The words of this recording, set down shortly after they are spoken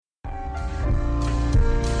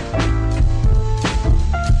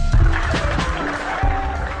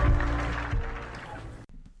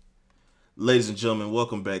Ladies and gentlemen,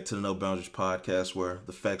 welcome back to the No Boundaries podcast, where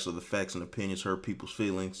the facts are the facts and opinions hurt people's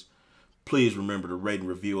feelings. Please remember to rate and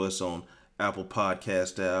review us on Apple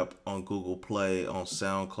Podcast app, on Google Play, on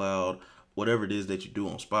SoundCloud, whatever it is that you do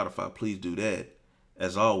on Spotify. Please do that.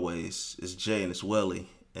 As always, it's Jay and it's Welly,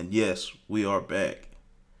 and yes, we are back.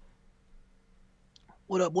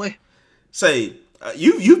 What up, boy? Say,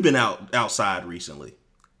 you've been outside recently,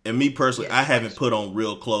 and me personally, Yes, I haven't yes. put on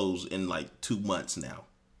real clothes in like 2 months now.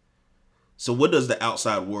 So what does the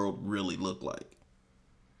outside world really look like?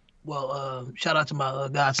 Well, shout out to my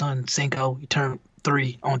godson Cinco. He turned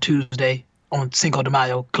 3 on Tuesday on Cinco de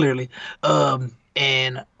Mayo, clearly.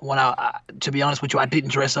 And when to be honest with you, I didn't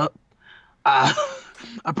dress up. I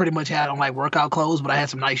I pretty much had on like workout clothes, but I had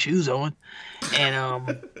some nice shoes on, and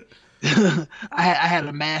I had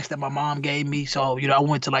a mask that my mom gave me. So I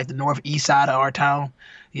went to like the northeast side of our town.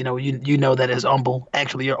 You know that as Humble,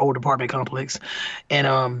 actually your old apartment complex, and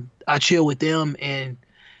I chill with them. And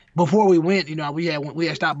before we went, we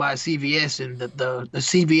had stopped by a CVS, and the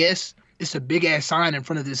CVS, it's a big ass sign in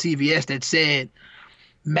front of the CVS that said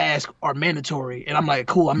masks are mandatory. And I'm like,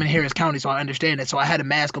 cool, I'm in Harris County, so I understand that. So I had a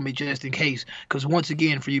mask on me just in case, because once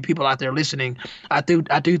again, for you people out there listening, I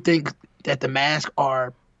do think that the masks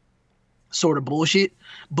are sort of bullshit,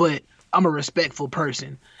 but I'm a respectful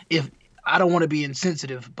person. If I don't want to be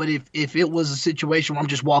insensitive, but if it was a situation where I'm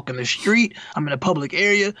just walking the street, I'm in a public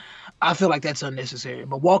area, I feel like that's unnecessary.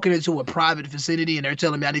 But walking into a private vicinity and they're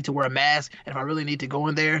telling me I need to wear a mask, and if I really need to go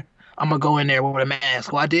in there, I'm gonna go in there with a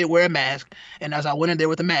mask. Well, I did wear a mask, and as I went in there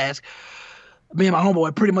with a mask, me and my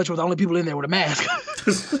homeboy pretty much were the only people in there with a mask.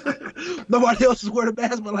 Nobody else was wearing a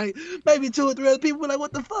mask, but like maybe two or three other people were like,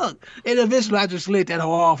 "What the fuck?" And eventually, I just slid that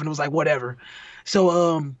hoe off, and it was like, whatever.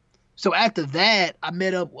 So so after that, I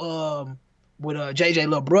met up with JJ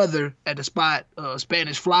little brother at the spot,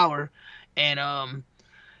 Spanish Flower, and I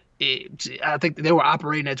think they were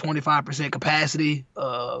operating at 25% capacity.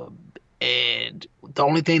 And the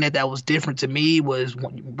only thing that was different to me was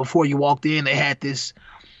before you walked in, they had this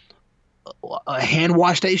a hand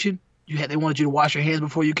wash station. They wanted you to wash your hands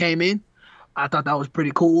before you came in. I thought that was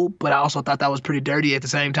pretty cool, but I also thought that was pretty dirty at the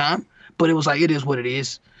same time. But it was like, it is what it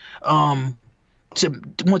is.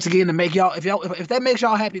 Once again, to make y'all, if that makes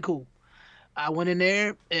y'all happy, cool. I went in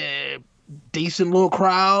there, decent little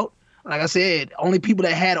crowd. Like I said, only people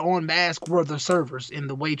that had on masks were the servers and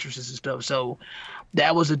the waitresses and stuff. So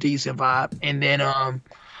that was a decent vibe. And then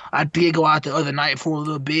I did go out the other night for a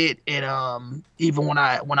little bit, and even when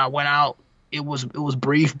I went out, it was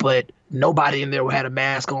brief, but nobody in there had a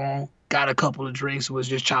mask on. Got a couple of drinks, was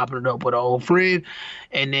just chopping it up with an old friend,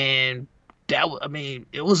 and then I mean,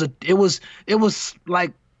 it was like, it was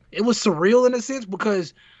surreal in a sense,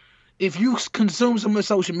 because if you consume some of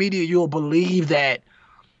social media, you'll believe that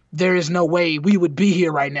there is no way we would be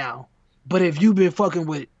here right now. But if you've been fucking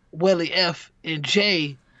with Welly F and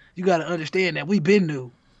J, you got to understand that we've been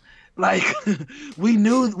new. Like,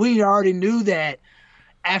 we already knew that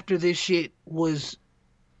after this shit was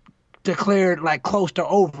declared like close to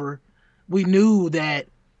over, we knew that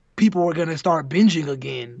people were gonna start binging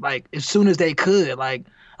again, like as soon as they could. Like,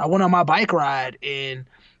 I went on my bike ride, and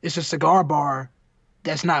it's a cigar bar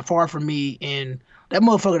that's not far from me, and that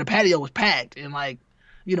motherfucker, the patio was packed, and like,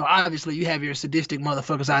 obviously you have your sadistic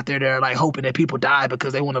motherfuckers out there that are like hoping that people die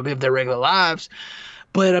because they want to live their regular lives.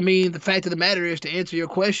 But I mean, the fact of the matter is, to answer your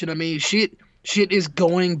question, I mean, shit is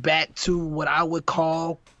going back to what I would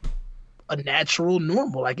call a natural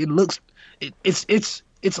normal. Like, it's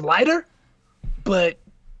lighter, but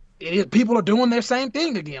people are doing their same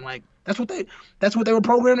thing again. Like, that's what they were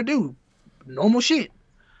programmed to do. Normal shit.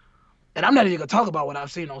 And I'm not even gonna talk about what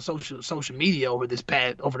I've seen on social media over the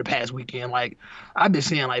past weekend. Like, I've been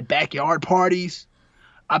seeing like backyard parties.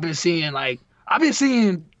 I've been seeing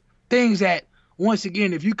things that, once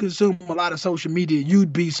again, if you consume a lot of social media,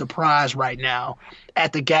 you'd be surprised right now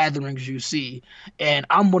at the gatherings you see. And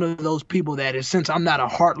I'm one of those people that is, since I'm not a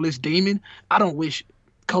heartless demon, I don't wish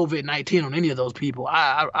COVID-19 on any of those people.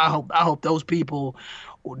 I hope those people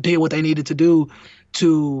did what they needed to do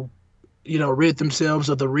to, rid themselves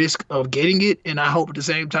of the risk of getting it. And I hope at the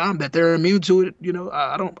same time that they're immune to it.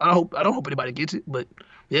 I don't hope anybody gets it, but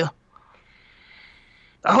yeah.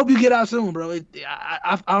 I hope you get out soon, bro.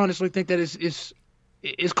 I honestly think that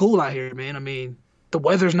it's cool out here, man. I mean, the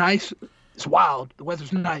weather's nice. It's wild. The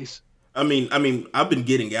weather's nice. I mean, I've been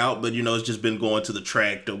getting out, but it's just been going to the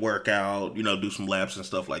track to work out, do some laps and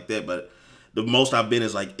stuff like that. But the most I've been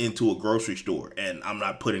is like into a grocery store, and I'm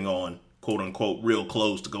not putting on quote unquote real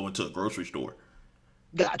clothes to go into a grocery store.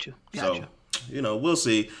 Gotcha. So, we'll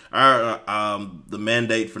see. Our the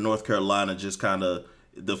mandate for North Carolina just kind of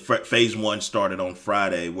the phase 1 started on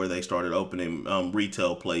Friday, where they started opening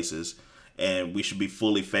retail places, and we should be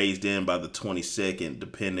fully phased in by the 22nd,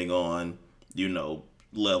 depending on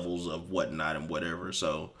levels of whatnot and whatever.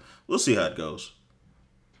 So we'll see how it goes.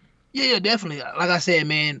 Yeah, definitely. Like I said,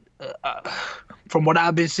 man, from what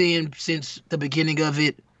I've been seeing since the beginning of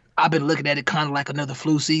it, I've been looking at it kind of like another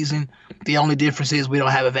flu season. The only difference is we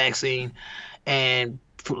don't have a vaccine, and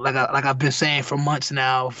like I've been saying for months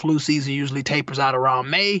now, flu season usually tapers out around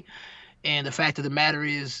May. And the fact of the matter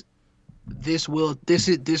is, this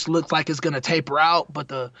looks like it's gonna taper out, but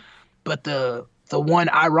the one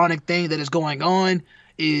ironic thing that is going on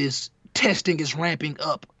is testing is ramping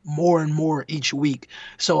up more and more each week.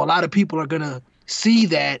 So a lot of people are going to see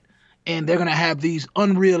that, and they're going to have these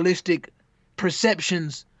unrealistic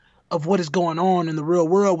perceptions of what is going on in the real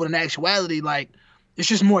world, when in actuality, like, it's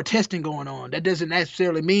just more testing going on. That doesn't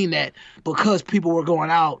necessarily mean that because people were going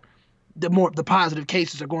out, the positive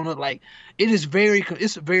cases are going up. Like, it's very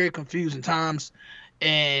confusing times.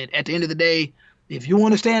 And at the end of the day, if you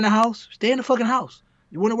want to stay in the house, stay in the fucking house.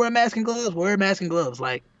 You want to wear a mask and gloves, wear a mask and gloves.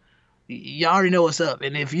 Like, you already know what's up.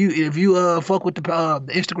 And if you fuck with the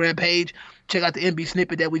Instagram page, check out the MB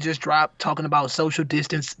snippet that we just dropped talking about social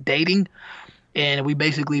distance dating, and we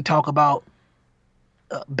basically talk about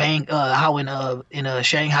how in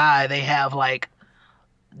Shanghai they have like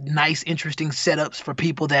nice, interesting setups for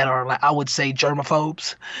people that are, like, I would say,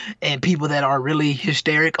 germaphobes, and people that are really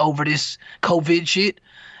hysteric over this COVID shit.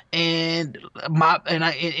 And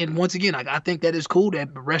once again, like, I think that is cool that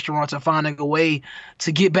restaurants are finding a way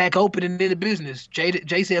to get back open and into business.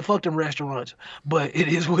 Jay said, "Fuck them restaurants," but it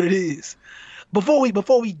is what it is. Before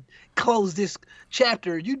we close this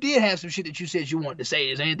chapter, you did have some shit that you said you wanted to say.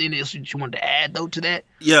 Is there anything else that you wanted to add though to that?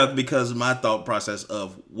 Yeah, because my thought process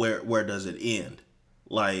of where does it end?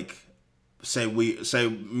 Like, say me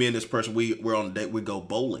and this person, we're on a date, we go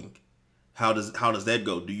bowling. How does that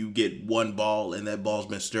go? Do you get one ball and that ball's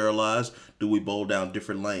been sterilized? Do we bowl down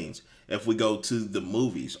different lanes? If we go to the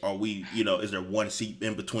movies, are we, is there one seat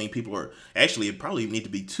in between people? Or actually, it probably need to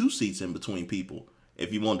be 2 seats in between people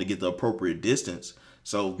if you want to get the appropriate distance.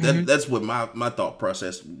 So that's what my thought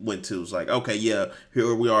process went to. It's like, okay, yeah,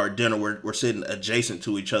 here we are at dinner. We're sitting adjacent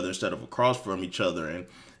to each other instead of across from each other. And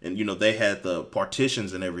they had the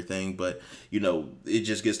partitions and everything. But, it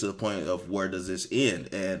just gets to the point of, where does this end?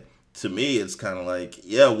 And to me, it's kind of like,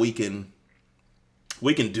 yeah, we can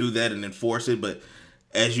do that and enforce it, but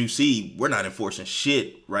as you see, we're not enforcing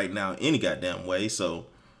shit right now any goddamn way. So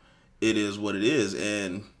it is what it is.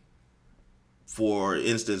 And for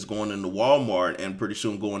instance, going into Walmart and pretty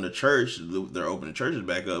soon going to church, they're opening churches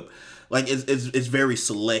back up. Like, it's very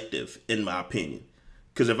selective, in my opinion.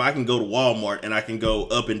 Because if I can go to Walmart and I can go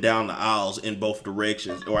up and down the aisles in both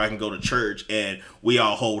directions, or I can go to church and we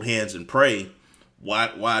all hold hands and pray,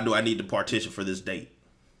 why do I need to partition for this date?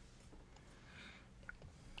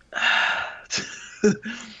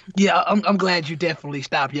 Yeah, I'm glad you definitely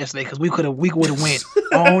stopped yesterday, because we would have went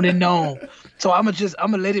on and on. So I'm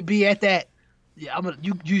gonna let it be at that. Yeah,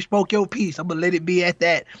 you spoke your piece. I'm gonna let it be at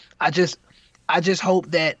that. I just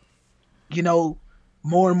hope that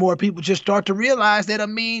more and more people just start to realize that, I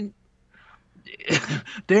mean,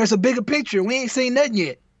 there's a bigger picture. We ain't seen nothing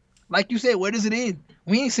yet. Like you said, where does it end?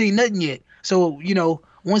 We ain't seen nothing yet. So,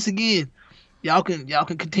 once again, y'all can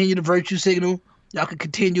continue to virtue signal. Y'all can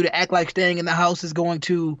continue to act like staying in the house is going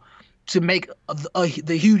to make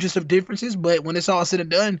the hugest of differences. But when it's all said and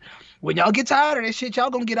done, when y'all get tired of that shit, y'all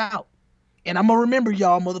gonna get out. And I'm gonna remember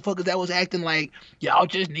y'all motherfuckers that was acting like y'all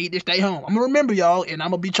just need to stay home. I'm gonna remember y'all, and I'm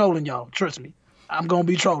gonna be trolling y'all. Trust me, I'm gonna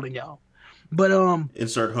be trolling y'all. But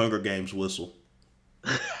insert Hunger Games whistle.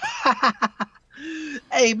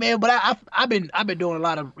 Hey man, but I've been doing a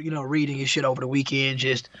lot of reading and shit over the weekend,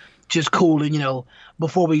 just cooling.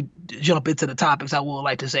 Before we jump into the topics, I would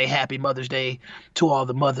like to say Happy Mother's Day to all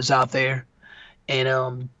the mothers out there,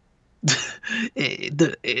 and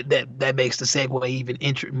that makes the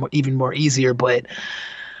segue even more easier. But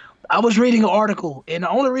I was reading an article, and the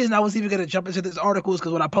only reason I was even gonna jump into this article is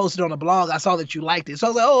because when I posted on the blog, I saw that you liked it, so I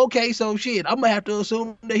was like, oh, okay, so shit, I'm gonna have to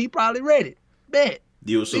assume that he probably read it. Bet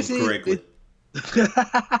you assumed correctly.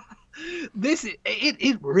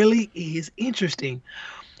 It really is interesting.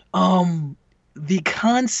 The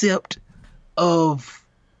concept of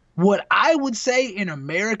what I would say in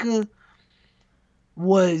America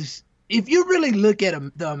was, if you really look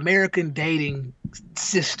at the American dating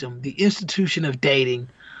system, the institution of dating,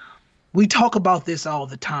 we talk about this all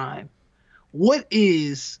the time. What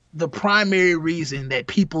is the primary reason that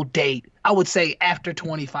people date, I would say, after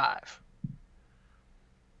 25?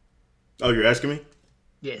 Oh, you're asking me?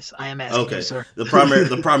 Yes, I am asking you, Okay. sir. The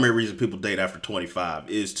primary reason people date after 25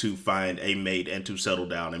 is to find a mate and to settle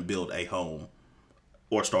down and build a home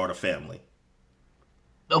or start a family.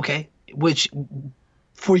 Okay, which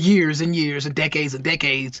for years and years and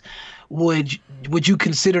decades, would would you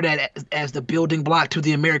consider that as the building block to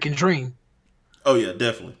the American dream? Oh yeah,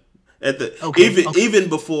 definitely. At the Okay, even okay, even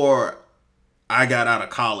before I got out of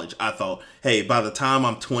college, I thought, hey, by the time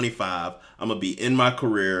I'm 25, I'm gonna be in my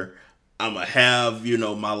career. I'm gonna have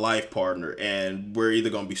my life partner, and we're either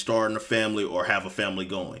gonna be starting a family or have a family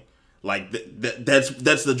going. Like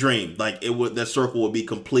that's the dream. Like that circle would be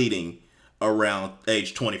completing around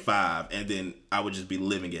age 25, and then I would just be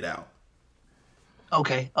living it out.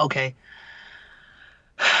 okay.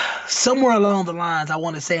 Somewhere along the lines, I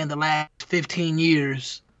want to say in the last 15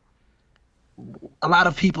 years, a lot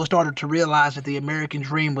of people started to realize that the American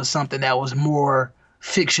dream was something that was more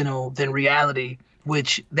fictional than reality,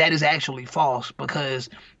 which that is actually false because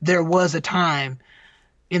there was a time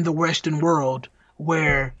in the Western world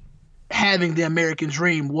where having the American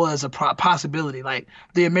dream was a possibility. Like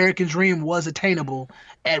the American dream was attainable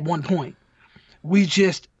at one point. We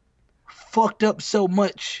just fucked up so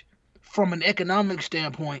much from an economic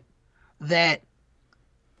standpoint that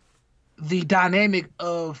the dynamic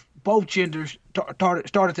of both genders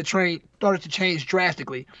started to change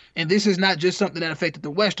drastically. And this is not just something that affected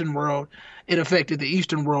the Western world; it affected the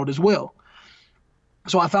Eastern world as well.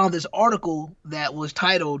 So I found this article that was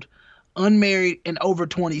titled "Unmarried and Over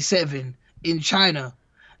 27 in China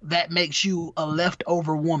That Makes You a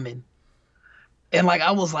Leftover Woman," and like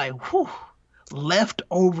I was like, "Whew,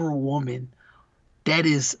 leftover woman." That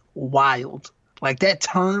is wild. Like that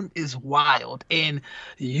term is wild. And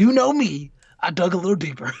you know me, I dug a little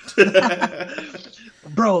deeper.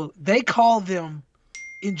 Bro, they call them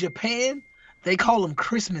in Japan, they call them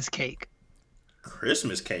Christmas cake.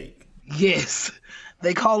 Christmas cake. Yes.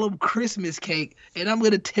 They call them Christmas cake, and I'm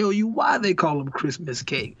going to tell you why they call them Christmas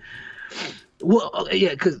cake. Well,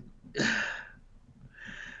 yeah, cuz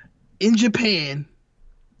in Japan,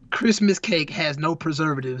 Christmas cake has no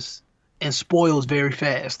preservatives and spoils very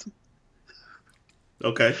fast.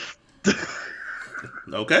 Okay.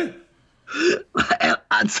 Okay.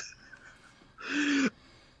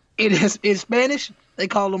 It has in Spanish they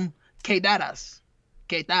call them quedadas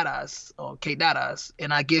or quedadas,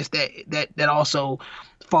 and I guess that also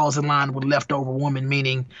falls in line with leftover woman,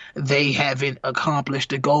 meaning they haven't accomplished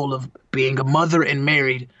the goal of being a mother and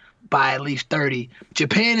married by at least 30.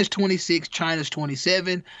 Japan is 26, China's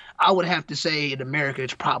 27. I would have to say in America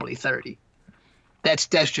it's probably 30. That's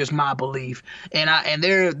just my belief. And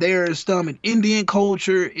there's some in Indian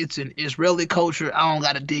culture, it's an Israeli culture. I don't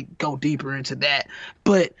gotta go deeper into that.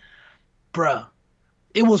 But bruh,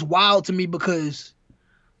 it was wild to me because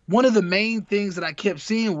one of the main things that I kept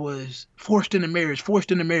seeing was forced into marriage,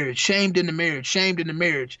 shamed into marriage, shamed into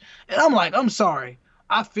marriage. And I'm like, I'm sorry.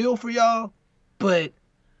 I feel for y'all, but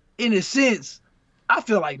in a sense, I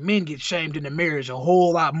feel like men get shamed into marriage a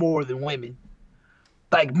whole lot more than women.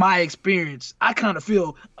 Like my experience, I kind of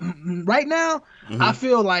feel right now, I Mm-hmm.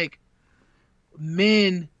 feel like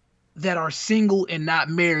men that are single and not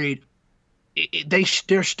married,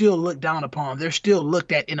 they're still looked down upon. They're still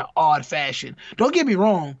looked at in an odd fashion. Don't get me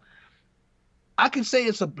wrong. I can say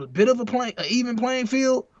it's a bit of an even playing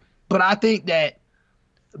field, but I think that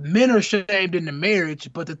men are shamed into marriage.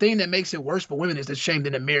 But the thing that makes it worse for women is they're shamed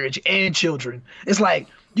into marriage and children. It's like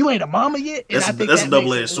you ain't a mama yet, and I think That's a that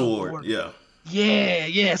makes double it edged a little sword. more. Yeah.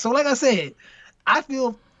 Yeah. So like I said, I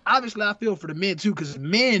feel obviously I feel for the men too, because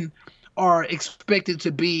men are expected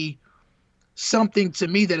to be something to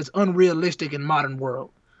me that is unrealistic in modern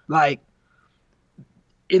world. Like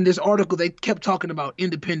in this article, they kept talking about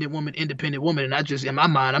independent woman, and I just in my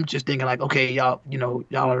mind, I'm just thinking like, okay, y'all,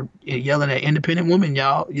 y'all are yelling at independent women,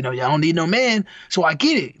 y'all don't need no man. So I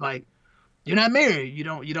get it. Like you're not married, you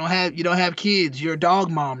don't have kids, you're a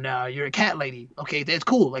dog mom now, you're a cat lady. Okay, that's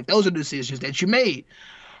cool. Like those are decisions that you made.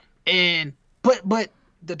 And but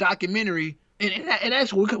the documentary and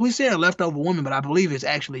actually we say a leftover woman, but I believe it's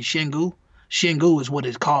actually Shingu. Shingu is what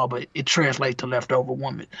it's called, but it translates to leftover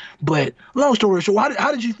woman. But long story short,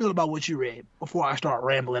 how did you feel about what you read before I start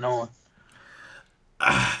rambling on?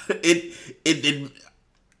 It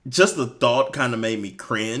just the thought kind of made me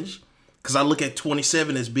cringe because I look at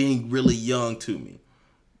 27 as being really young to me.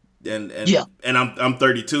 and Yeah. and and I'm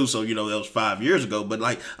 32, so that was 5 years ago. But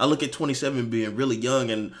like I look at 27 being really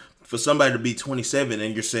young, and for somebody to be 27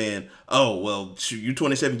 and you're saying, oh well, you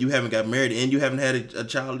 27, you haven't got married and you haven't had a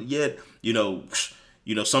child yet,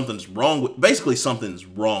 something's wrong with basically something's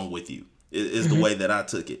wrong with you is the Hmm. way that I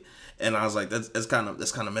took it. And I was like, that's kind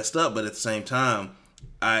of messed up. But at the same time,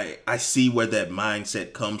 I see where that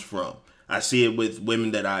mindset comes from. I see it with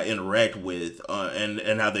women that I interact with,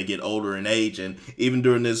 and how they get older in age, and even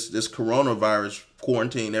during this coronavirus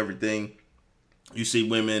quarantine, everything, you see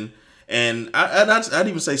women, and I'd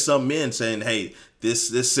even say some men saying, "Hey,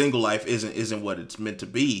 this single life isn't what it's meant to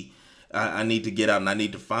be. I need to get out and I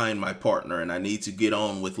need to find my partner and I need to get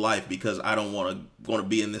on with life because I don't want to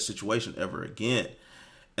be in this situation ever again."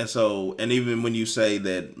 And so, and even when you say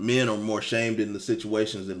that men are more shamed in the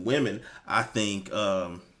situations than women, I think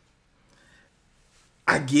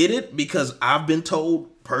I get it because I've been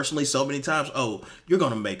told personally so many times, "Oh, you're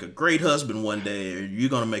gonna make a great husband one day, or you're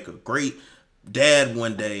gonna make a great dad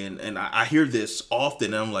one day," and I hear this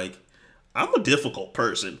often, and I'm like, I'm a difficult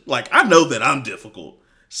person. Like, I know that I'm difficult.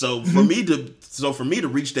 So for me to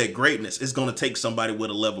reach that greatness, it's gonna take somebody with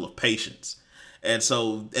a level of patience. And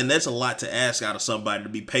that's a lot to ask out of somebody, to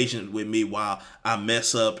be patient with me while I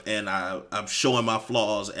mess up and I'm showing my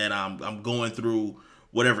flaws and I'm going through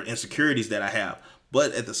whatever insecurities that I have.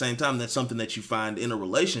 But at the same time, that's something that you find in a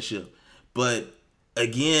relationship. But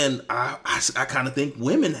again, I kind of think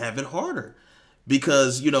women have it harder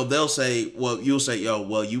because, they'll say, well, you'll say, "Yo,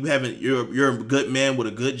 well, you're a good man with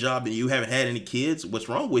a good job and you haven't had any kids. What's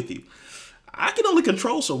wrong with you?" I can only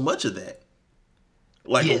control so much of that.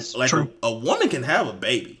 Like, yes, like true. a woman can have a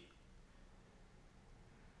baby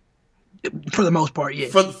For the most part,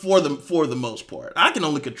 yes. for the most part. I can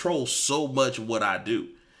only control so much of what I do,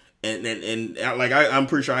 and like I'm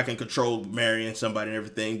pretty sure I can control marrying somebody and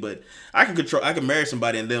everything. But I can marry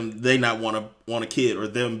somebody and they not want a kid, or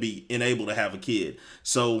them be unable to have a kid.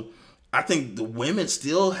 So I think the women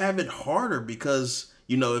still have it harder because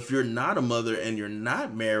if you're not a mother and you're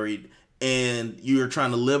not married, and you're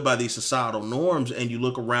trying to live by these societal norms, and you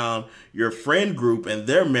look around your friend group and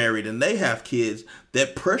they're married and they have kids,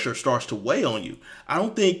 that pressure starts to weigh on you. I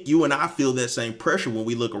don't think you and I feel that same pressure when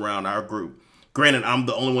we look around our group. Granted, I'm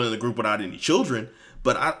the only one in the group without any children,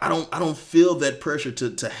 but I don't feel that pressure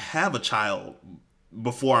to have a child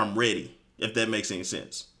before I'm ready, if that makes any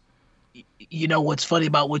sense. What's funny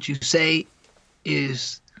about what you say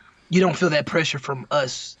is you don't feel that pressure from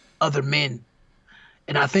us other men.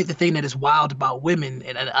 And I think the thing that is wild about women,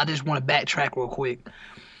 and I just want to backtrack real quick.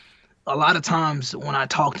 A lot of times when I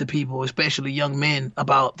talk to people, especially young men,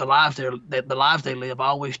 about the lives they live, I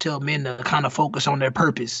always tell men to kind of focus on their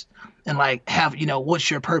purpose and like what's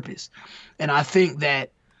your purpose? And I think that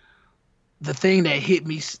the thing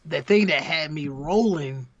that had me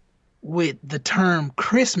rolling with the term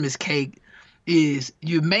Christmas cake is,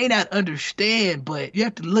 you may not understand, but you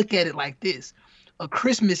have to look at it like this. A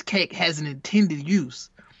Christmas cake has an intended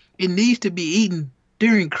use. It needs to be eaten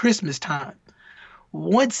during Christmas time.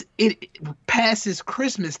 Once it passes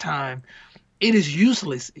Christmas time, it is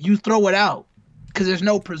useless. You throw it out because there's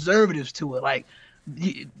no preservatives to it. Like,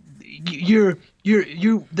 there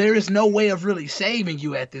is no way of really saving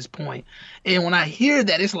you at this point. And when I hear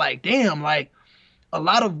that, it's like, damn, like a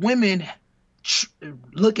lot of women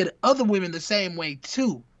look at other women the same way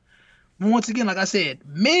too. Once again, like I said,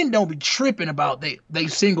 men don't be tripping about they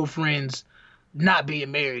single friends not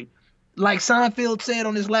being married. Like Seinfeld said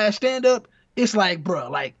on his last stand-up, it's like,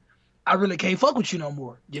 bruh, like, I really can't fuck with you no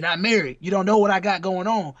more. You're not married. You don't know what I got going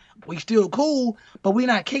on. We still cool, but we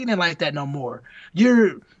not kicking it like that no more.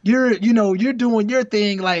 You're doing your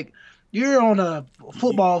thing like you're on a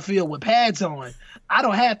football field with pads on. I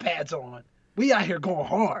don't have pads on. We out here going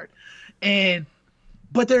hard.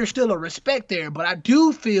 But there's still a respect there. But I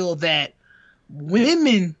do feel that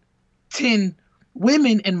women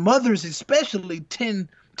and mothers especially tend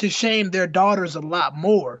to shame their daughters a lot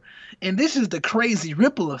more. And this is the crazy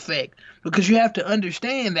ripple effect, because you have to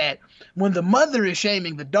understand that when the mother is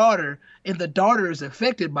shaming the daughter and the daughter is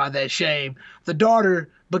affected by that shame, the daughter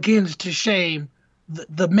begins to shame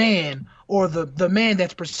the man, or the man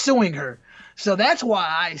that's pursuing her. So that's why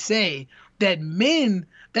I say that men,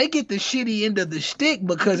 they get the shitty end of the stick,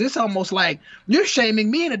 because it's almost like you're shaming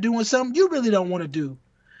me into doing something you really don't want to do.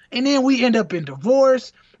 And then we end up in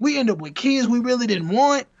divorce. We end up with kids we really didn't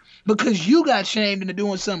want because you got shamed into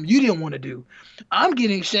doing something you didn't want to do. I'm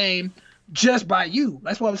getting shamed just by you.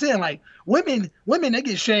 That's what I'm saying. Like, women, they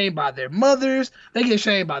get shamed by their mothers. They get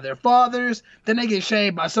shamed by their fathers. Then they get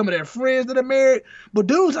shamed by some of their friends that are married. But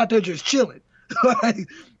dudes out there just chilling. Like,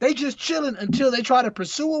 they just chilling until they try to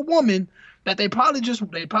pursue a woman that they probably just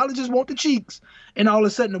want the cheeks. And all of a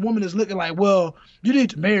sudden the woman is looking like, well, you need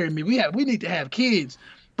to marry me. We need to have kids.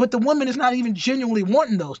 But the woman is not even genuinely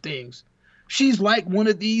wanting those things. She's like one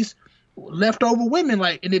of these leftover women.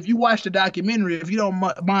 Like, and if you watch the documentary, if you don't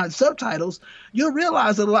mind subtitles, you'll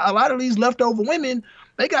realize that a lot of these leftover women,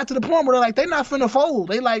 they got to the point where they're like, they're not finna fold.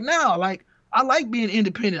 They like, now, like, I like being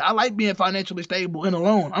independent. I like being financially stable and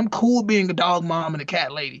alone. I'm cool being a dog mom and a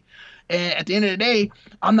cat lady. And at the end of the day,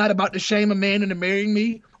 I'm not about to shame a man into marrying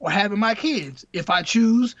me or having my kids. If I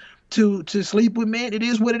choose to sleep with men, it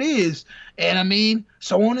is what it is. And I mean,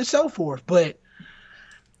 so on and so forth. But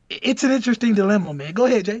it's an interesting dilemma, man. Go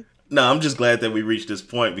ahead, Jay. No, I'm just glad that we reached this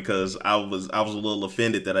point because I was a little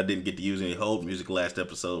offended that I didn't get to use any hold music last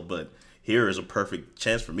episode, but here is a perfect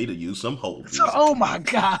chance for me to use some hold music. Oh my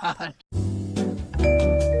God.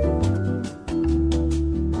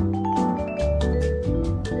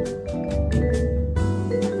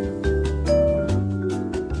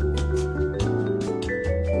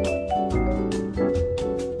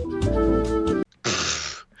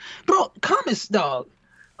 Bro, comments, dog.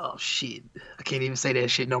 Oh shit. I can't even say that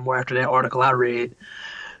shit no more after that article I read.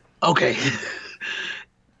 Okay.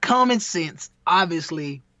 Common sense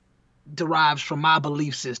obviously derives from my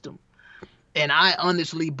belief system. And I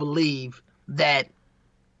honestly believe that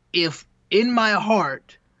if in my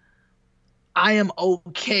heart I am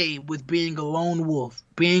okay with being a lone wolf,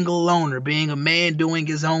 being a loner, being a man doing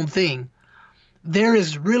his own thing, there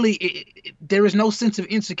is no sense of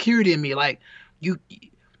insecurity in me. Like I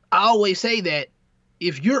always say that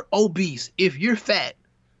if you're obese, if you're fat,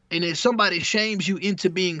 and if somebody shames you into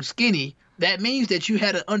being skinny, that means that you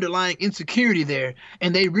had an underlying insecurity there,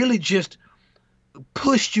 and they really just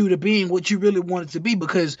pushed you to being what you really wanted to be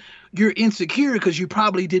because you're insecure because you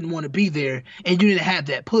probably didn't want to be there and you didn't have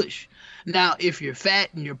that push. Now, if you're fat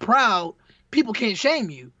and you're proud, people can't shame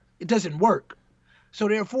you. It doesn't work. So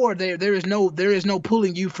therefore, there is no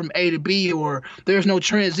pulling you from A to B, or there's no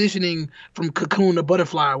transitioning from cocoon to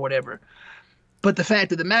butterfly or whatever. But the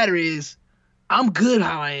fact of the matter is, I'm good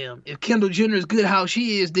how I am. If Kendall Jenner is good how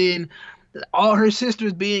she is, then all her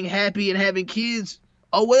sisters being happy and having kids,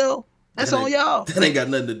 oh well, that's on y'all. That ain't got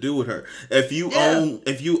nothing to do with her. If you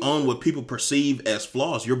own what people perceive as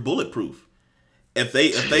flaws, you're bulletproof. If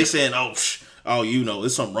they saying, you know,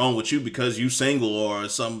 there's something wrong with you because you single, or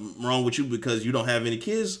something wrong with you because you don't have any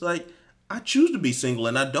kids, like, I choose to be single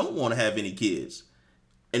and I don't want to have any kids.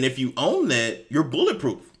 And if you own that, you're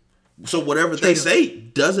bulletproof. So whatever they say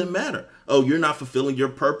doesn't matter. Oh, you're not fulfilling your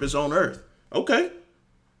purpose on earth. Okay.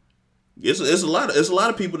 It's a lot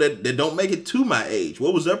of people that don't make it to my age.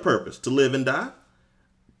 What was their purpose? To live and die?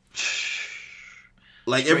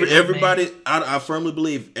 Like everybody, I firmly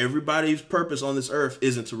believe everybody's purpose on this earth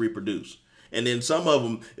isn't to reproduce. And then some of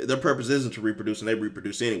them, their purpose isn't to reproduce, and they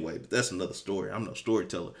reproduce anyway. But that's another story. I'm no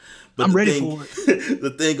storyteller. But I'm ready for it. The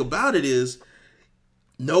thing about it is,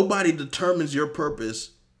 nobody determines your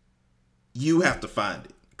purpose. You have to find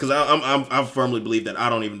it. Because I firmly believe that I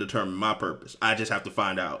don't even determine my purpose. I just have to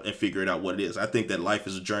find out and figure it out what it is. I think that life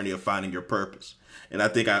is a journey of finding your purpose. And I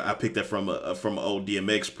think I picked that from an old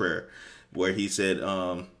DMX prayer, where he said,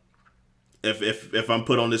 if I'm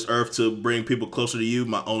put on this earth to bring people closer to you,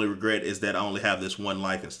 my only regret is that I only have this one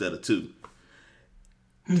life instead of two.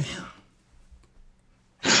 Damn.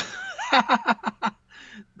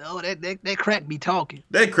 No, that crack be talking.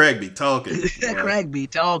 That crack be talking. That crack be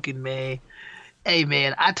talking, man. Hey,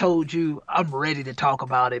 man, I told you I'm ready to talk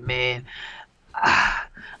about it, man. I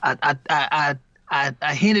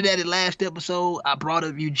hinted at it last episode. I brought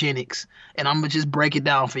up eugenics, and I'm gonna just break it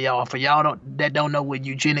down for y'all. For y'all that don't know what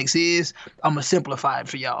eugenics is, I'm gonna simplify it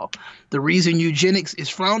for y'all. The reason eugenics is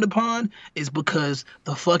frowned upon is because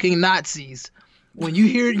the fucking Nazis. When you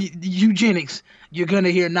hear eugenics, you're gonna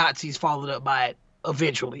hear Nazis followed up by it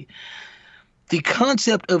eventually. The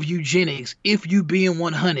concept of eugenics, if you being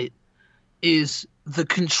 100, is the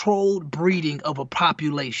controlled breeding of a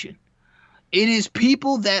population. It is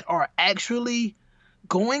people that are actually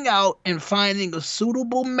going out and finding a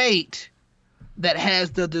suitable mate that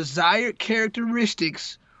has the desired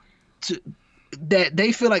characteristics that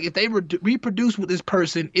they feel like if they reproduce with this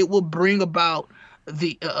person, it will bring about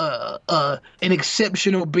the an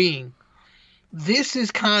exceptional being. This is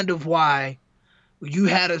kind of why you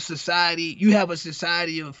have a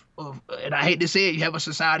society of, and I hate to say it, you have a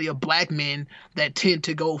society of black men that tend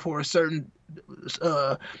to go for a certain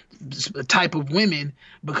type of women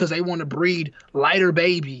because they want to breed lighter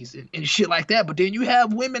babies and shit like that. But then you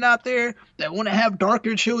have women out there that want to have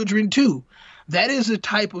darker children too. That is a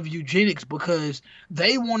type of eugenics because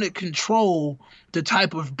they want to control the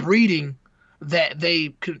type of breeding that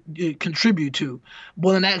they contribute to.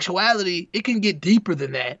 Well, in actuality, it can get deeper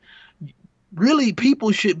than that. Really,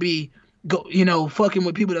 people should be fucking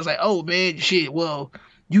with people that's like, oh man, shit, well,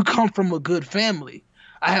 you come from a good family.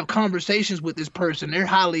 I have conversations with this person. They're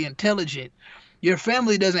highly intelligent. Your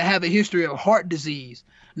family doesn't have a history of heart disease,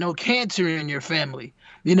 no cancer in your family,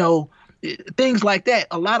 things like that.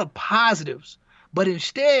 A lot of positives. But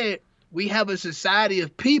instead, we have a society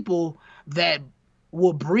of people that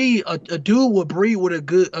will breed a dude will breed with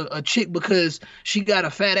a chick because she got a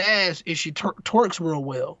fat ass and she twerks real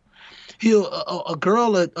well. He'll a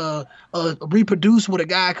girl reproduce with a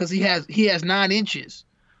guy because he has 9 inches.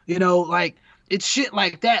 Like it's shit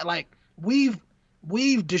like that. Like we've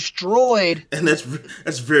destroyed. And that's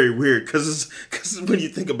very weird because when you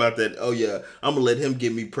think about that, oh yeah, I'm gonna let him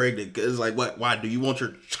get me pregnant. Cause like, what? Why do you want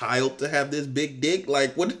your child to have this big dick?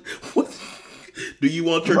 Like, what? Do you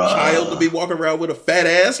want your child to be walking around with a fat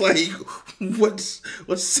ass? Like, what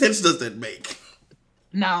sense does that make?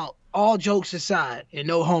 Now, all jokes aside, and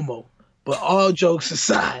no homo, but all jokes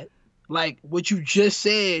aside, like what you just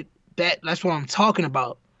said, that's what I'm talking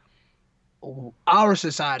about. Our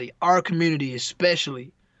society, our community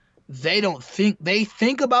especially, they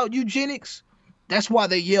think about eugenics. That's why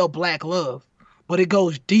they yell black love. But it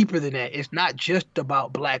goes deeper than that. It's not just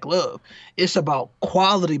about black love. It's about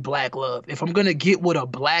quality black love. If I'm going to get with a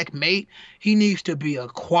black mate, he needs to be a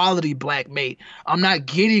quality black mate. I'm not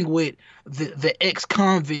getting with the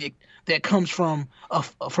ex-convict that comes from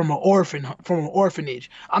an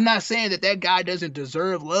orphanage. I'm not saying that guy doesn't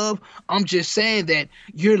deserve love. I'm just saying that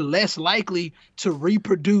you're less likely to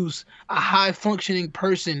reproduce a high functioning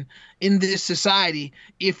person in this society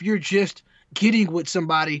if you're just getting with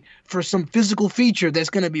somebody for some physical feature that's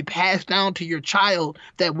going to be passed down to your child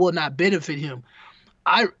that will not benefit him.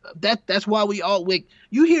 That's why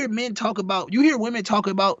you hear women talk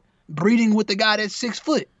about breeding with the guy that's 6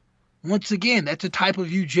 foot. Once again, that's a type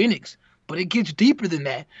of eugenics, but it gets deeper than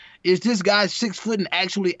that. Is this guy 6 foot and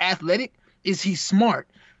actually athletic? Is he smart?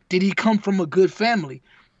 Did he come from a good family?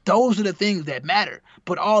 Those are the things that matter.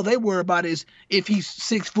 But all they worry about is if he's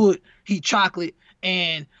 6 foot, he chocolate,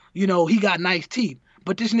 and he got nice teeth.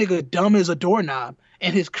 But this nigga dumb as a doorknob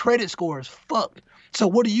and his credit score is fucked. So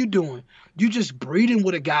what are you doing? You just breeding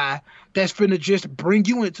with a guy that's finna just bring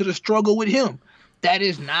you into the struggle with him. That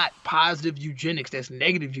is not positive eugenics. That's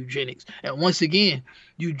negative eugenics. And once again,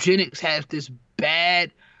 eugenics has this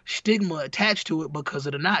bad stigma attached to it because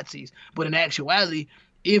of the Nazis. But in actuality,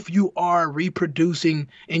 if you are reproducing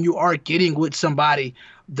and you are getting with somebody,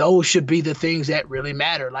 those should be the things that really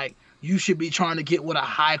matter. Like, you should be trying to get with a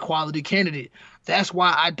high quality candidate. That's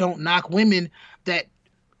why I don't knock women that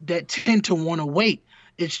tend to want to wait.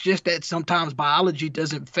 It's just that sometimes biology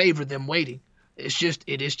doesn't favor them waiting.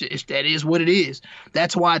 That is what it is.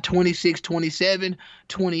 That's why 26, 27,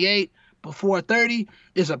 28, before 30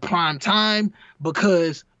 is a prime time,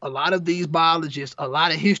 because a lot of these biologists, a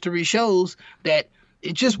lot of history shows that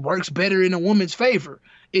it just works better in a woman's favor.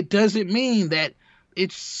 It doesn't mean that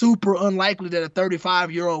it's super unlikely that a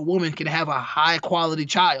 35-year-old woman can have a high quality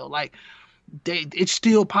child. Like, it's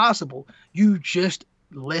still possible. You just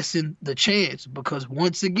lessen the chance, because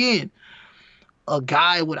once again, a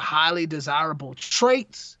guy with highly desirable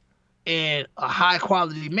traits and a high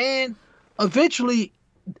quality man, eventually,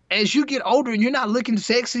 as you get older and you're not looking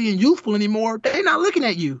sexy and youthful anymore, they're not looking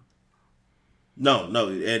at you. No,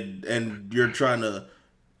 and you're trying to.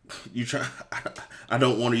 I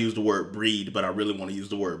don't want to use the word breed, but I really want to use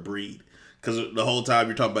the word breed, because the whole time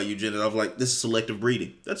you're talking about eugenics, I was like, this is selective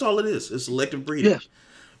breeding. That's all it is. It's selective breeding. Yes.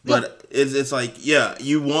 But it's like, yeah,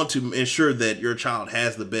 you want to ensure that your child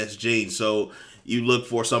has the best genes. So you look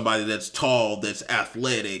for somebody that's tall, that's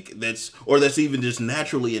athletic, that's even just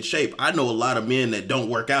naturally in shape. I know a lot of men that don't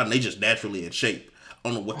work out and they just naturally in shape. I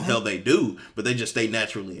don't know what the hell they do, but they just stay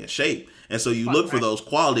naturally in shape. And so you look for those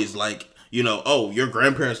qualities, like, oh, your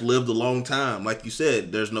grandparents lived a long time. Like you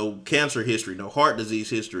said, there's no cancer history, no heart disease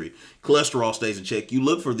history, cholesterol stays in check. You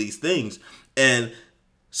look for these things, and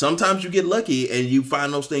sometimes you get lucky and you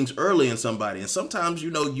find those things early in somebody. And sometimes,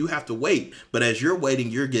 you have to wait. But as you're waiting,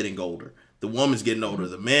 you're getting older. The woman's getting older.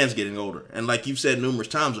 The man's getting older. And like you've said numerous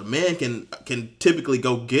times, a man can typically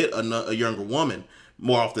go get a younger woman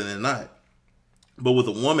more often than not. But with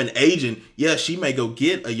a woman aging, yeah, she may go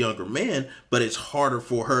get a younger man, but it's harder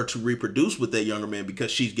for her to reproduce with that younger man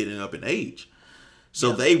because she's getting up in age.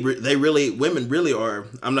 So women really are,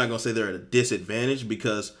 I'm not going to say they're at a disadvantage,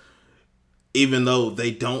 because even though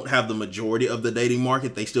they don't have the majority of the dating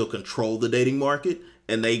market, they still control the dating market,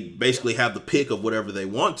 and they basically have the pick of whatever they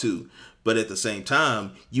want to. But at the same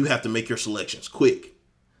time, you have to make your selections quick.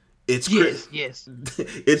 It's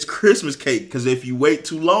It's Christmas cake, because if you wait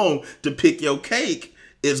too long to pick your cake,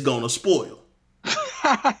 it's gonna spoil.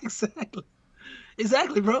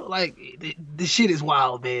 Exactly, bro. Like, the shit is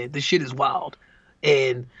wild, man. The shit is wild,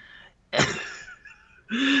 and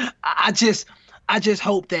I just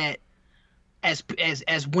hope that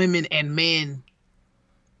as women and men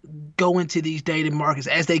go into these dating markets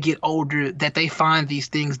as they get older, that they find these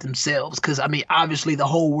things themselves. Because I mean, obviously, the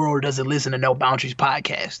whole world doesn't listen to No Boundaries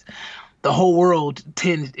podcast. The whole world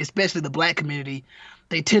tends, especially the black community,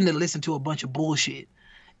 they tend to listen to a bunch of bullshit,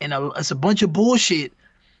 and it's a bunch of bullshit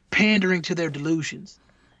pandering to their delusions.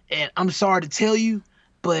 And I'm sorry to tell you,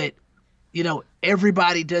 but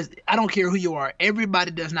everybody does. I don't care who you are.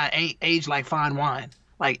 Everybody does not age like fine wine.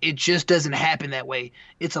 Like, it just doesn't happen that way.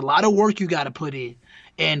 It's a lot of work you got to put in.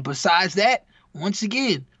 And besides that, once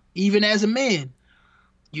again, even as a man,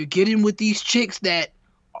 you're getting with these chicks that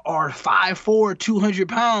are 5'4", 200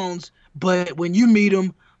 pounds, but when you meet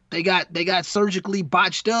them, they got surgically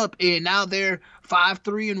botched up, and now they're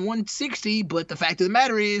 5'3" and 160. But the fact of the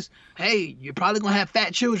matter is, hey, you're probably gonna have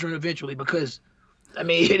fat children eventually, because I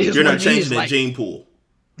mean, it is. You're not changing that like, gene pool.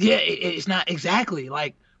 Yeah, it's not exactly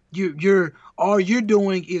like you're all you're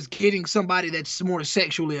doing is getting somebody that's more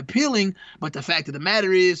sexually appealing. But the fact of the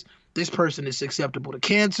matter is, this person is susceptible to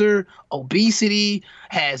cancer, obesity,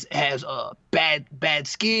 has bad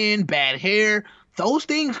skin, bad hair. Those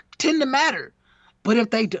things tend to matter. But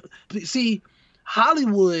if they do, see,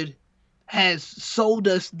 Hollywood has sold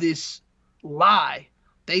us this lie.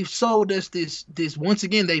 They've sold us this once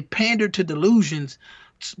again. They pander to delusions,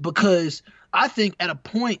 because I think at a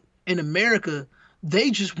point in America,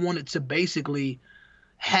 they just wanted to basically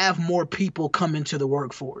have more people come into the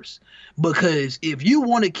workforce. Because if you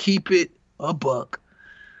want to keep it a buck,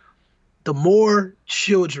 the more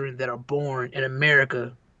children that are born in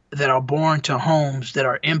America, that are born to homes that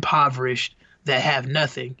are impoverished, that have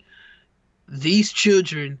nothing, these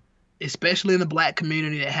children, especially in the black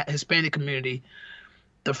community, the Hispanic community,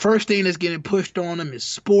 the first thing that's getting pushed on them is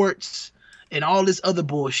sports and all this other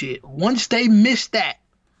bullshit. Once they miss that,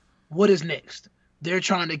 what is next? They're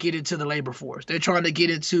trying to get into the labor force. They're trying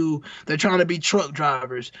to be truck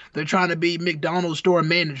drivers. They're trying to be McDonald's store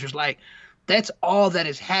managers. Like, that's all that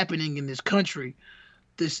is happening in this country.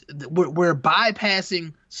 We're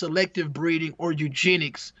bypassing selective breeding or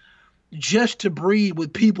eugenics just to breed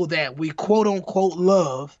with people that we quote unquote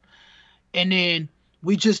love, and then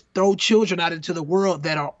we just throw children out into the world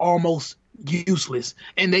that are almost useless,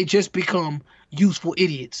 and they just become useful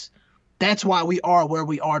idiots. That's why we are where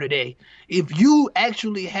we are today. If you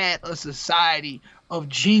actually had a society of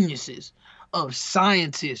geniuses, of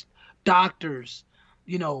scientists, doctors,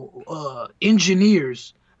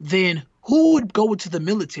 engineers, then who would go into the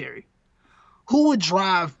military? Who would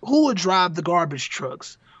drive the garbage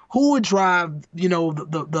trucks? Who would drive, the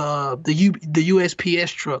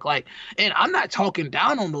USPS truck? Like, and I'm not talking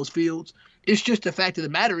down on those fields. It's just the fact of the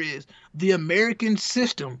matter is, the American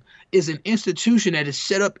system is an institution that is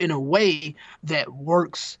set up in a way that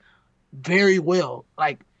works very well.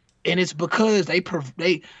 Like, and it's because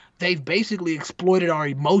they've basically exploited our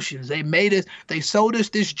emotions. They sold us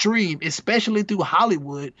this dream, especially through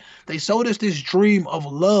Hollywood. They sold us this dream of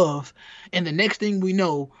love, and the next thing we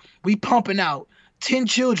know, we pumping out 10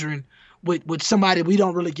 children with somebody we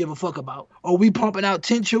don't really give a fuck about. Or we pumping out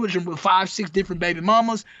 10 children with 5, 6 different baby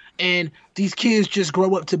mamas, and these kids just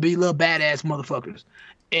grow up to be little badass motherfuckers.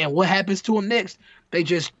 And what happens to them next? They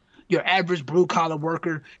just, your average blue collar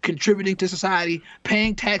worker, contributing to society,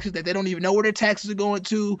 paying taxes that they don't even know where their taxes are going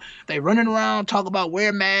to. They running around, talk about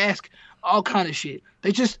wear mask, all kind of shit.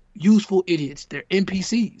 They just useful idiots. They're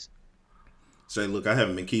NPCs. Say, look, I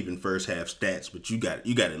haven't been keeping first half stats, but you got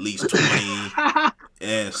at least 20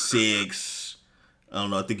 and 6. I don't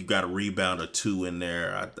know. I think you got a rebound or 2 in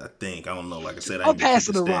there. I think. I don't know. Like I said, I ain't been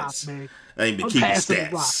keeping stats. Man. I ain't been keeping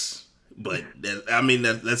stats. But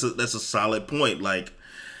that's a solid point. Like,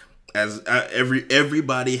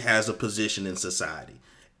 everybody has a position in society,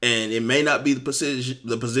 and it may not be the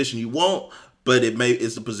position you want, but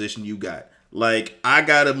it's the position you got. Like, I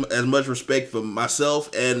got as much respect for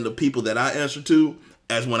myself and the people that I answer to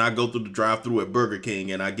as when I go through the drive-thru at Burger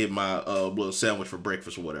King and I get my little sandwich for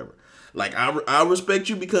breakfast or whatever. Like, I respect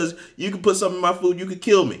you because you can put something in my food, you could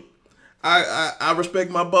kill me. I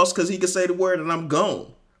respect my boss because he can say the word and I'm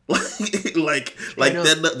gone. like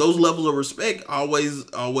that. Those levels of respect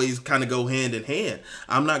always kind of go hand in hand.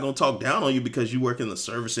 I'm not gonna talk down on you because you work in the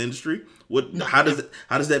service industry. How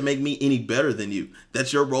does that make me any better than you?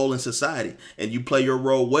 That's your role in society, and you play your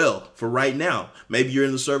role well. For right now, maybe you're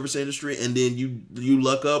in the service industry, and then you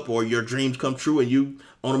luck up, or your dreams come true, and you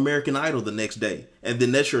on American Idol the next day, and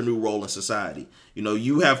then that's your new role in society.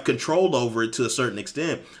 You have control over it to a certain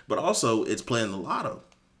extent, but also it's playing the lotto.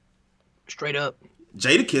 Straight up.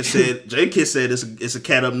 Jadakiss said it's a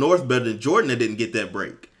cat up north better than Jordan that didn't get that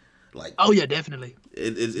break. Like, oh yeah, definitely.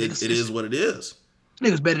 It is what it is.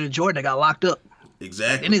 Niggas better than Jordan that got locked up.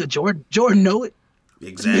 Exactly. That nigga Jordan know it.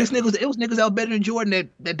 Exactly. It was niggas out better than Jordan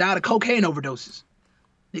that died of cocaine overdoses.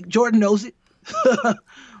 Jordan knows it.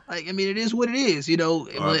 Like, I mean, it is what it is, you know.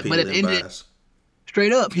 R.I.P. But at the Len end of it, Bias.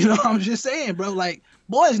 straight up, you know, I'm just saying, bro. Like,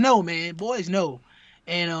 boys know, man. Boys know.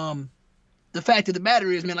 And the fact of the matter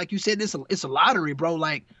is, man, like you said, it's a lottery, bro.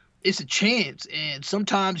 Like, it's a chance, and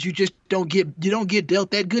sometimes you just don't get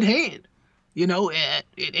dealt that good hand, you know. And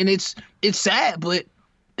it's sad, but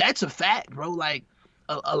that's a fact, bro. Like,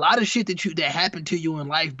 a lot of shit that happened to you in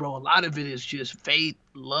life, bro. A lot of it is just fate,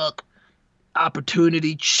 luck,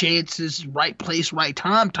 opportunity, chances, right place, right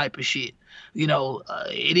time type of shit. You know,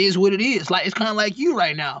 it is what it is. Like, it's kind of like you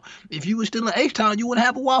right now. If you were still in H-Town, you wouldn't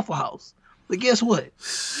have a Waffle House. But guess what?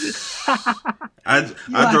 I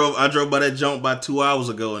drove by that jump by 2 hours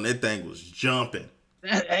ago, and that thing was jumping.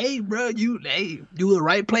 Hey, bro, you the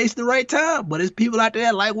right place, the right time. But there's people out there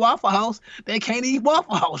that like Waffle House. They can't eat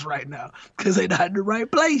Waffle House right now because they're not in the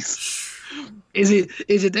right place. Is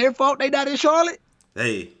it their fault they not in Charlotte?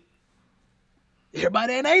 Hey,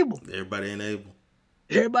 everybody ain't able. Everybody ain't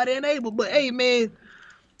able. But hey, man,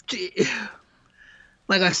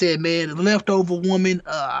 like I said, man, Leftover Woman.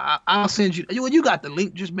 I'll send you. You got the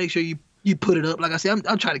link. Just make sure you put it up. Like I said,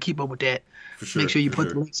 I'm trying to keep up with that. For sure, make sure you put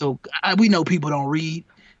the link. So we know people don't read,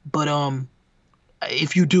 but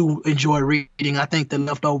if you do enjoy reading, I think The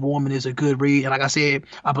Leftover Woman is a good read. And like I said,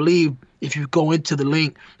 I believe if you go into the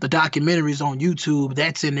link, the documentary is on YouTube.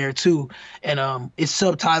 That's in there too, and it's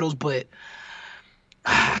subtitles, but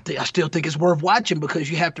I still think it's worth watching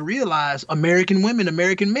because you have to realize American women,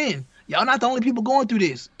 American men, y'all not the only people going through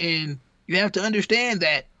this, and you have to understand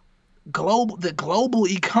that the global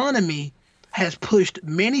economy has pushed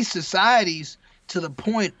many societies to the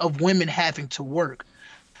point of women having to work.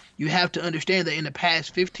 You have to understand that in the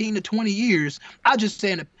past 15 to 20 years, I'll just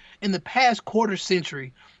say in the past quarter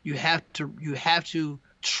century, you have to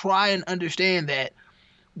try and understand that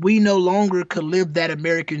we no longer could live that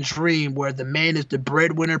American dream where the man is the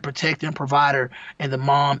breadwinner, protector, and provider, and the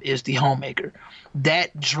mom is the homemaker.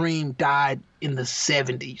 That dream died in the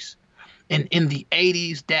 70s. And in the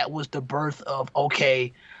 80s, that was the birth of,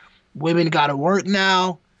 okay, women got to work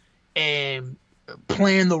now and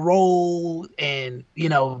playing the role, and, you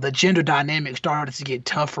know, the gender dynamic started to get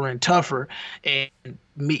tougher and tougher. And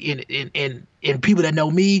me and people that know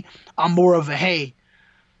me, I'm more of a, hey,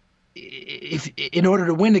 if in order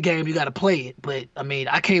to win the game, you got to play it. But I mean,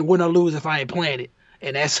 I can't win or lose if I ain't playing it,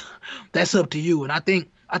 and that's up to you. And I think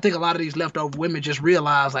a lot of these leftover women just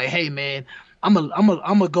realize, like, hey, man, I'm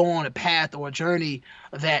a go on a path or a journey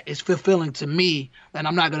that is fulfilling to me, and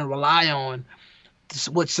I'm not gonna rely on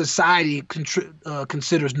what society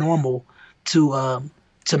considers normal to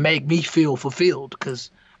make me feel fulfilled, because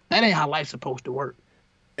that ain't how life's supposed to work.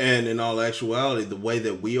 And in all actuality, the way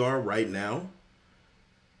that we are right now,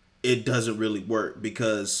 it doesn't really work,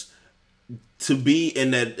 because to be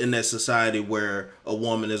in that society where a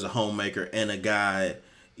woman is a homemaker and a guy,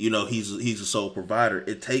 you know, he's a sole provider,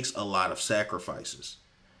 it takes a lot of sacrifices.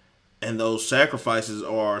 And those sacrifices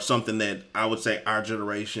are something that I would say our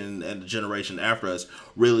generation and the generation after us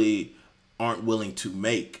really aren't willing to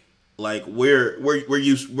make. Like, we're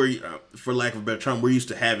used, for lack of a better term, we're used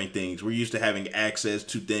to having things. We're used to having access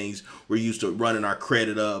to things. We're used to running our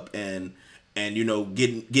credit up and you know,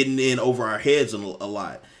 getting in over our heads a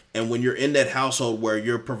lot. And when you're in that household where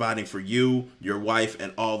you're providing for you, your wife,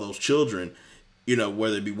 and all those children, you know,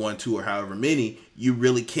 whether it be 1, 2, or however many, you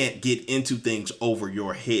really can't get into things over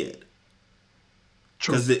your head.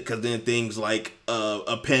 Because then things like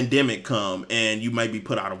a pandemic come and you might be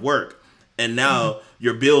put out of work, and now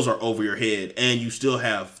your bills are over your head, and you still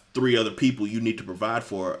have 3 other people you need to provide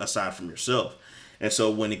for aside from yourself. And so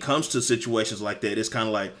when it comes to situations like that, it's kind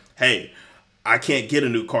of like, hey, I can't get a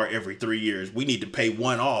new car every 3 years. We need to pay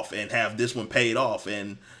one off and have this one paid off,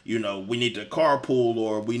 and, you know, we need to carpool,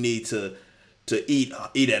 or we need to eat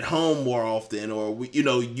at home more often, or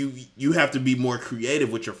you have to be more creative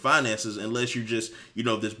with your finances, unless you're just, you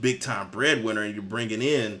know, this big time breadwinner and you're bringing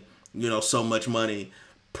in, you know, so much money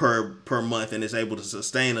per month and is able to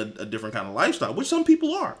sustain a different kind of lifestyle, which some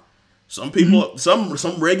people are. Some people, some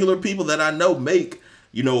regular people that I know make,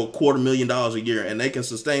 you know, $250,000 a year, and they can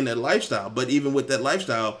sustain that lifestyle. But even with that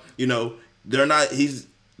lifestyle, you know, they're not. He's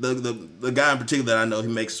the guy in particular that I know. He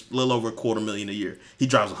makes a little over $250,000 a year. He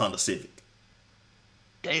drives a Honda Civic.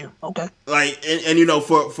 Damn. Okay. Like, and you know,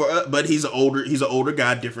 but he's an older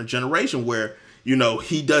guy, different generation, where, you know,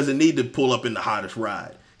 he doesn't need to pull up in the hottest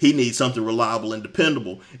ride. He needs something reliable and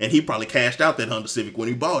dependable, and he probably cashed out that Honda Civic when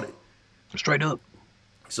he bought it. Straight up.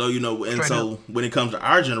 So, you know, and so when it comes to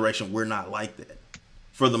our generation, we're not like that.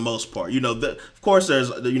 for the most part. Of course,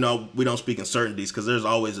 there's, we don't speak in certainties because there's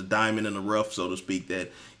always a diamond in the rough, so to speak,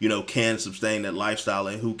 that, can sustain that lifestyle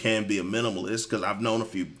and who can be a minimalist, because I've known a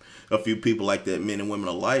few people like that, men and women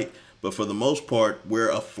alike. But for the most part, we're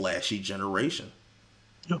a flashy generation.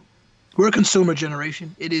 Yeah. We're a consumer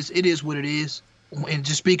generation. It is what it is. And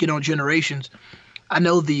just speaking on generations, I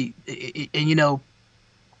know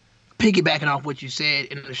piggybacking off what you said,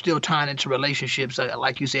 and they're still tying into relationships.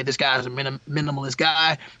 Like you said, this guy's a minimalist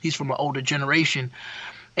guy. He's from an older generation.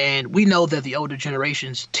 And we know that the older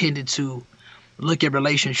generations tended to look at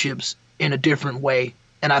relationships in a different way.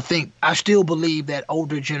 And I still believe that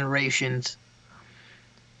older generations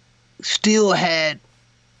still had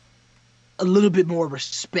a little bit more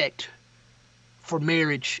respect for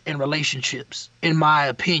marriage and relationships, in my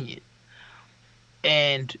opinion.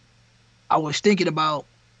 And I was thinking about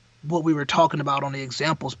what we were talking about on the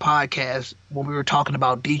Examples podcast when we were talking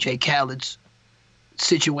about DJ Khaled's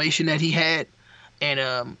situation that he had.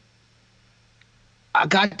 And I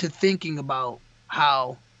got to thinking about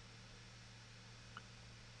how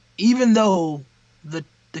even though the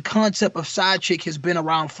concept of side chick has been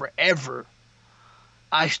around forever,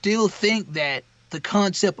 I still think that the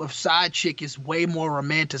concept of side chick is way more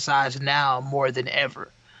romanticized now more than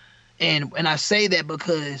ever. And I say that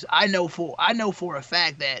because I know for a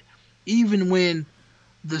fact that even when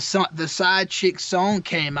the side chick song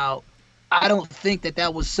came out, I don't think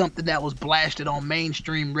that was something that was blasted on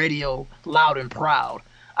mainstream radio loud and proud.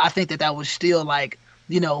 I think that was still like,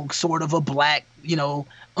 sort of a black,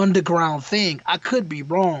 underground thing. I could be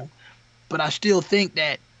wrong, but I still think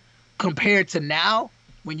that compared to now,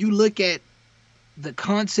 when you look at the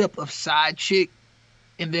concept of side chick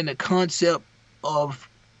and then the concept of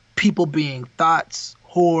people being thoughts,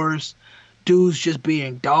 whores, dudes just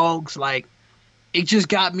being dogs, like, it just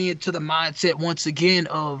got me into the mindset once again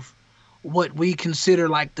of what we consider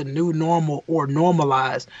like the new normal or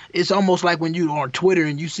normalized. It's almost like when you're on Twitter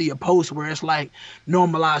and you see a post where it's like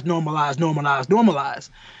normalize, normalize, normalize,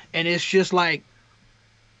 normalize. And it's just like,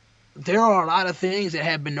 there are a lot of things that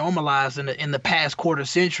have been normalized in the past quarter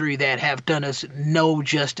century that have done us no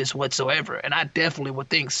justice whatsoever. And I definitely would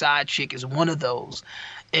think side chick is one of those.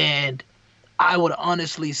 And I would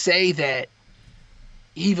honestly say that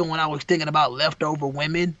even when I was thinking about leftover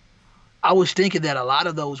women, I was thinking that a lot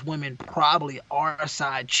of those women probably are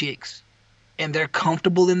side chicks and they're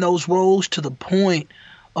comfortable in those roles to the point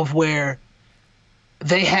of where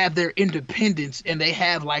they have their independence and they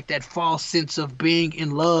have like that false sense of being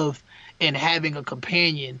in love and having a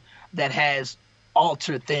companion that has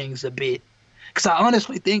altered things a bit. Because I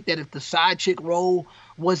honestly think that if the side chick role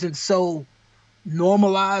wasn't so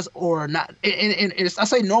normalized or not, and I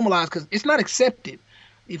say normalized because it's not accepted.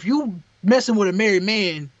 If you messing with a married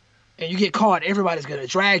man and you get caught, everybody's gonna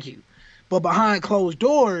drag you. But behind closed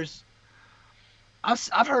doors,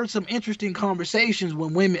 I've heard some interesting conversations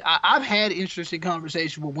when women. I've had interesting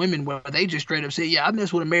conversations with women where they just straight up say, "Yeah, I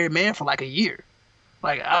messed with a married man for like a year."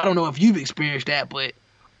 Like, I don't know if you've experienced that, but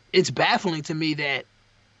it's baffling to me that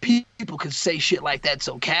people can say shit like that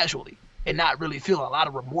so casually and not really feel a lot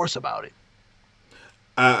of remorse about it.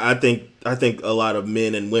 I think a lot of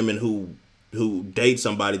men and women who date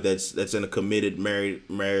somebody that's in a committed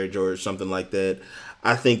marriage or something like that,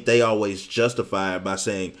 I think they always justify it by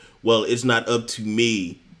saying, well, it's not up to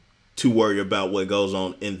me to worry about what goes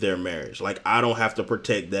on in their marriage. Like, I don't have to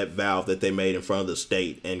protect that vow that they made in front of the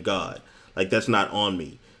state and God. Like, that's not on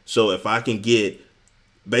me. So if I can get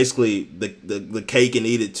basically the cake and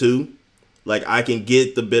eat it too, like, I can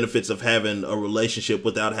get the benefits of having a relationship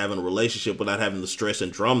without having a relationship, without having the stress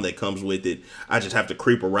and drama that comes with it. I just have to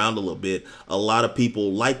creep around a little bit. A lot of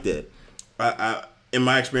people like that. In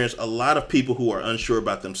my experience, a lot of people who are unsure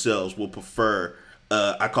about themselves will prefer,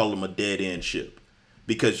 I call them a dead end ship,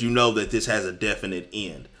 because that this has a definite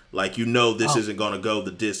end. Like, this isn't going to go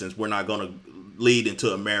the distance. We're not going to lead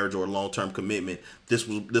into a marriage or a long-term commitment. This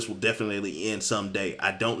will definitely end someday.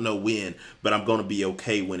 I don't know when, but I'm going to be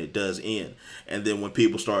okay when it does end. And then when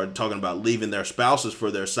people start talking about leaving their spouses for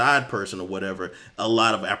their side person or whatever, a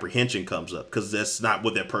lot of apprehension comes up because that's not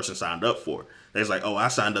what that person signed up for. It's like, oh, I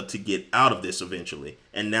signed up to get out of this eventually,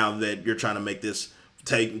 and now that you're trying to make this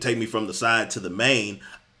take me from the side to the main,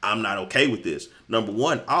 I'm not okay with this. Number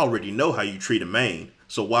one, I already know how you treat a main,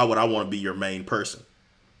 so why would I want to be your main person?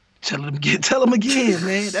 Tell them again,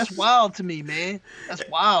 man. That's wild to me, man. That's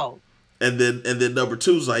wild. And then number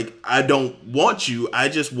two is like, I don't want you. I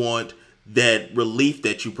just want that relief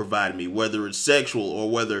that you provide me, whether it's sexual or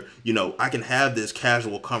whether, I can have this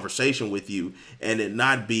casual conversation with you and it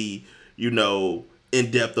not be, in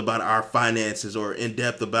depth about our finances or in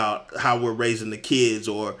depth about how we're raising the kids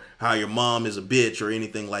or how your mom is a bitch or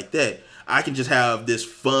anything like that. I can just have this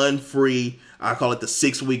fun, free, I call it the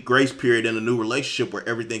 6-week grace period in a new relationship where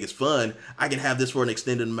everything is fun. I can have this for an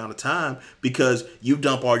extended amount of time because you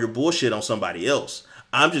dump all your bullshit on somebody else.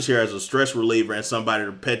 I'm just here as a stress reliever and somebody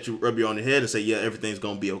to pet you, rub you on the head and say, yeah, everything's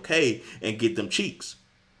going to be okay and get them cheeks.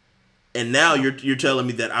 And now you're telling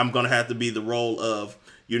me that I'm going to have to be the role of,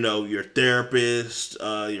 your therapist,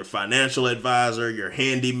 your financial advisor, your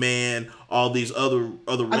handyman, all these other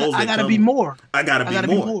roles. I gotta be more. I gotta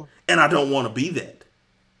be more. And I don't want to be that.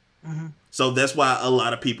 Mm-hmm. So that's why a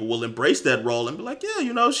lot of people will embrace that role and be like,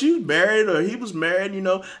 yeah, she was married or he was married,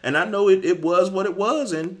 and I know it was what it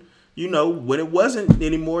was. And, when it wasn't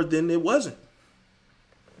anymore, then it wasn't.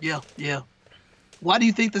 Yeah. Why do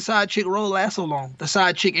you think the side chick role lasts so long? The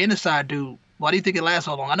side chick and the side dude. Why do you think it lasts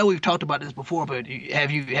so long? I know we've talked about this before, but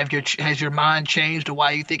has your mind changed to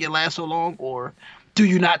why you think it lasts so long, or do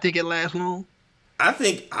you not think it lasts long? I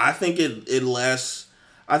think it lasts.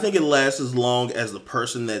 I think it lasts as long as the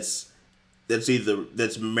person that's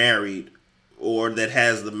married or that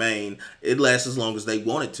has the main. It lasts as long as they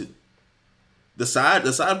want it to. The side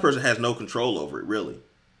person has no control over it, really.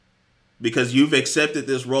 Because you've accepted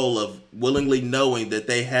this role of willingly knowing that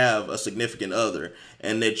they have a significant other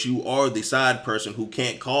and that you are the side person who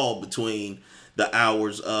can't call between the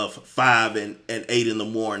hours of 5 and 8 in the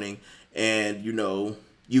morning. And,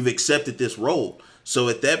 you've accepted this role. So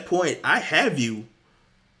at that point, I have you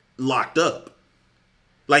locked up.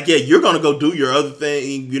 Like, yeah, you're going to go do your other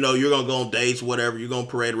thing. You're going to go on dates, whatever. You're going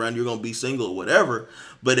to parade around. You're going to be single or whatever.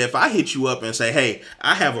 But if I hit you up and say, hey,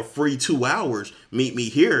 I have a free 2 hours, meet me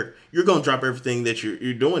here, you're going to drop everything that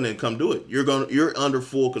you're doing and come do it. You're under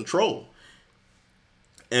full control.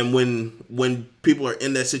 And when people are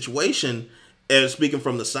in that situation, and speaking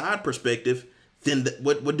from the side perspective, then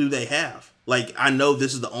what do they have? Like, I know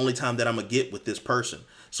this is the only time that I'm going to get with this person,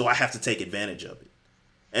 so I have to take advantage of it.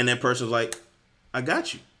 And that person's like, I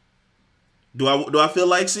got you. Do I feel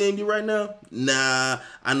like seeing you right now? Nah,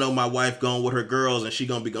 I know my wife gone with her girls and she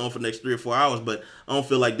gonna be gone for the next 3 or 4 hours, but I don't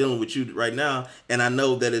feel like dealing with you right now. And I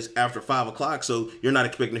know that it's after 5 o'clock, so you're not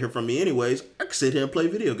expecting to hear from me anyways. I can sit here and play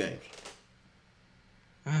video games.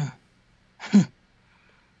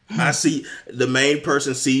 I see the main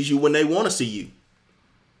person sees you when they want to see you.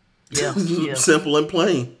 Yeah. Simple and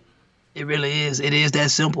plain. It really is. It is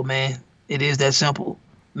that simple, man. It is that simple,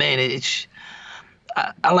 man.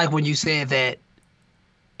 I like when you said that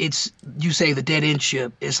you say the dead end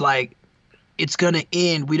ship. It's like, it's going to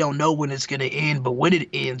end. We don't know when it's going to end, but when it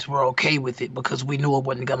ends, we're okay with it because we knew it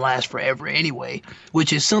wasn't going to last forever anyway,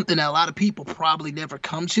 which is something that a lot of people probably never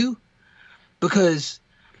come to because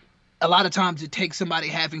a lot of times it takes somebody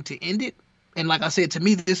having to end it. And like I said, to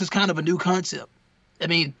me, this is kind of a new concept. I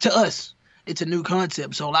mean, to us, it's a new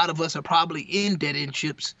concept. So a lot of us are probably in dead end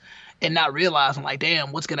ships and not realizing like,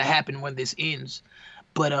 damn, what's going to happen when this ends?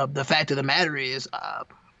 But the fact of the matter is,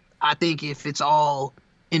 I think if it's all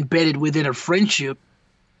embedded within a friendship,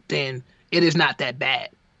 then it is not that bad.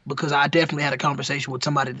 Because I definitely had a conversation with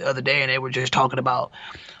somebody the other day, and they were just talking about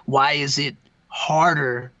why is it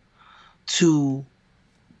harder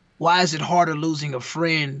losing a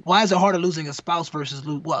friend? Why is it harder losing a spouse versus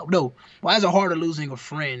why is it harder losing a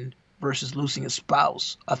friend versus losing a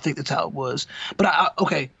spouse? I think that's how it was. But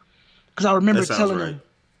because I remember telling right. them,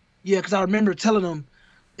 because I remember telling them.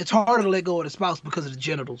 It's harder to let go of the spouse because of the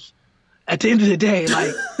genitals. At the end of the day,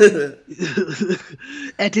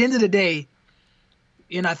 at the end of the day,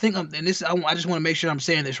 and I think, I just want to make sure I'm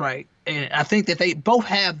saying this right. And I think that they both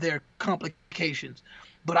have their complications,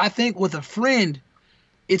 but I think with a friend,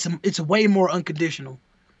 it's way more unconditional.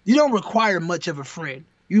 You don't require much of a friend.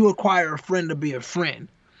 You require a friend to be a friend.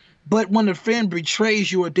 But when a friend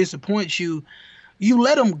betrays you or disappoints you, you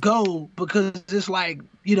let them go because it's like,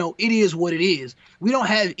 it is what it is. We don't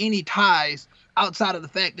have any ties outside of the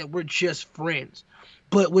fact that we're just friends.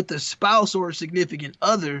 But with the spouse or a significant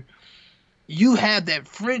other, you have that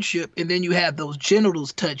friendship and then you have those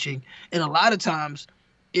genitals touching. And a lot of times,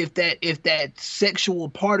 if that sexual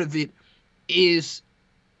part of it is,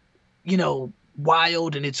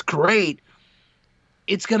 wild and it's great,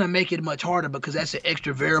 it's going to make it much harder because that's an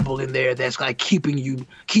extra variable in there that's like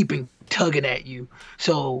tugging at you.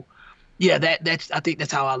 So yeah, I think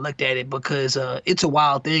that's how I looked at it because it's a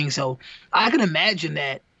wild thing. So I can imagine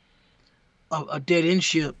that a dead end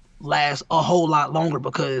ship lasts a whole lot longer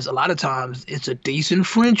because a lot of times it's a decent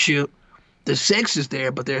friendship. The sex is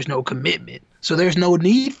there, but there's no commitment. So there's no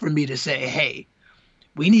need for me to say, hey,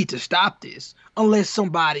 we need to stop this unless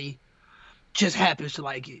somebody just happens to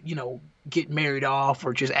like, get married off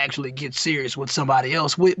or just actually get serious with somebody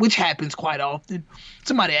else, which happens quite often.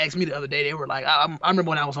 Somebody asked me the other day, they were like, I remember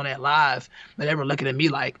when I was on that live, and they were looking at me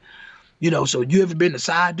like, so you ever been a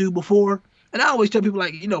side dude before? And I always tell people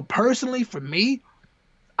like, personally for me,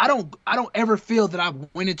 I don't ever feel that I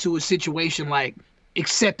went into a situation like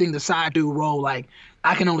accepting the side dude role. Like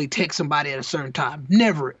I can only text somebody at a certain time.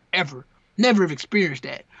 Never, ever, never have experienced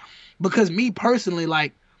that. Because me personally,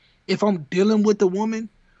 like if I'm dealing with a woman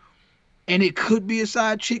and it could be a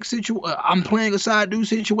side chick situation, I'm playing a side dude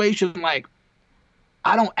situation, like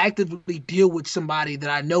I don't actively deal with somebody that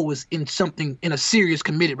I know is in a serious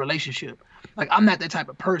committed relationship. Like I'm not that type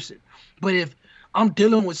of person. But if I'm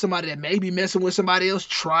dealing with somebody that may be messing with somebody else,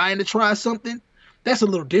 trying to try something, that's a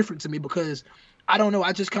little different to me because I don't know.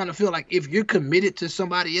 I just kind of feel like if you're committed to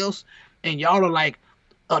somebody else and y'all are like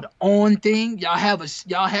an on thing, y'all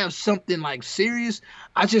have something like serious.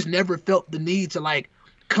 I just never felt the need to like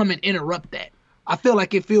come and interrupt that. I feel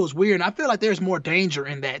like it feels weird. And I feel like there's more danger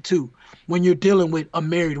in that too when you're dealing with a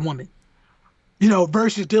married woman,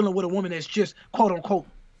 versus dealing with a woman that's just quote unquote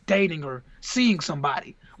dating or seeing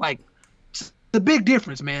somebody. Like the big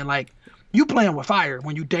difference, man. Like you playing with fire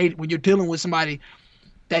when you're dealing with somebody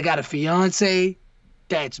that got a fiance,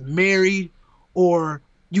 that's married, or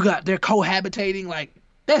they're cohabitating. Like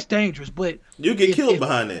that's dangerous. But you get killed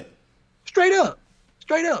behind that. Straight up.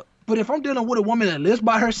 But if I'm dealing with a woman that lives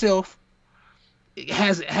by herself,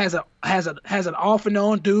 has an off and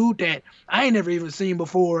on dude that I ain't never even seen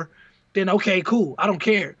before, then okay, cool. I don't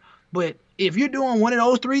care. But if you're doing one of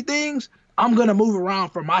those three things, I'm gonna move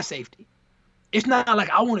around for my safety. It's not like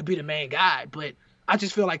I want to be the main guy, but I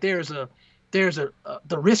just feel like the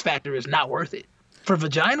risk factor is not worth it. For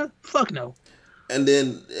vagina, fuck no. And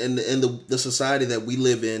then in the society that we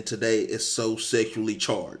live in today is so sexually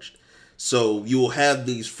charged. So you will have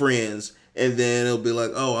these friends and then it'll be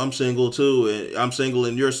like, oh, I'm single too, and I'm single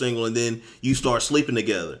and you're single, and then you start sleeping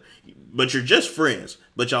together. But you're just friends,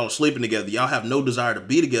 but y'all are sleeping together. Y'all have no desire to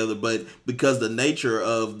be together, but because the nature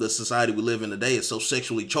of the society we live in today is so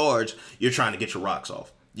sexually charged, you're trying to get your rocks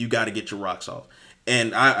off. You got to get your rocks off.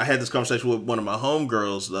 And I had this conversation with one of my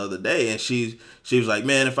homegirls the other day, and she was like,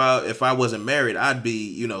 man, if I wasn't married, I'd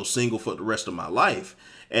be, single for the rest of my life.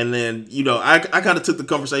 And then, I kind of took the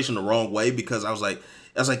conversation the wrong way because I was like,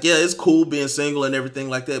 yeah, it's cool being single and everything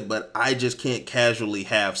like that, but I just can't casually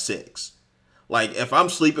have sex. Like if I'm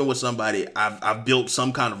sleeping with somebody, I've built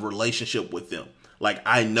some kind of relationship with them. Like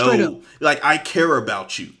I know, like I care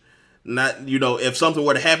about you. Not, if something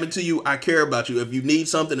were to happen to you, I care about you. If you need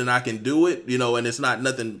something and I can do it, and it's not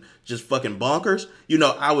nothing just fucking bonkers,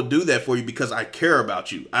 I would do that for you because I care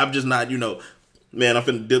about you. I'm just not, man, I'm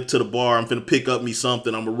finna dip to the bar. I'm finna pick up me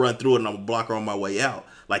something. I'm gonna run through it and I'm gonna block her on my way out.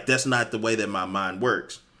 Like that's not the way that my mind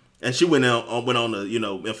works. And she went on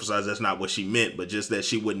to, emphasize that's not what she meant, but just that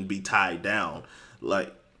she wouldn't be tied down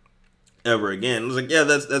like ever again. I was like, yeah,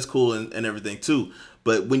 that's cool and everything too.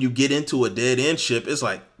 But when you get into a dead end ship, it's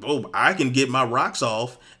like, oh, I can get my rocks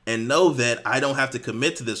off and know that I don't have to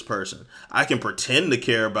commit to this person. I can pretend to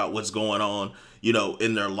care about what's going on,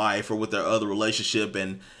 in their life or with their other relationship.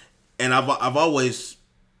 And I've always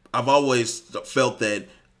felt that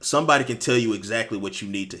somebody can tell you exactly what you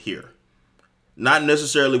need to hear. Not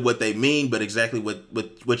necessarily what they mean, but exactly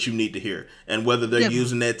what you need to hear. And whether they're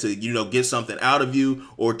using that to, get something out of you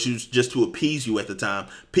or to appease you at the time,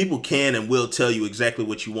 people can and will tell you exactly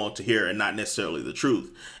what you want to hear and not necessarily the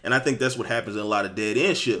truth. And I think that's what happens in a lot of dead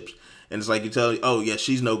end ships. And it's like you tell, oh, yeah,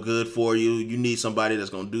 she's no good for you. You need somebody that's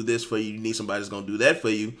going to do this for you. You need somebody that's going to do that for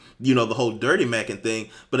you. The whole dirty macking thing.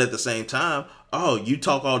 But at the same time, oh, you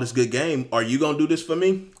talk all this good game. Are you going to do this for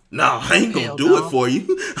me? No, I ain't going to do it for you.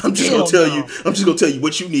 I'm just going to tell you. I'm just going to tell you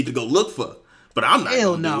what you need to go look for. But I'm not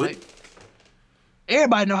going to do it.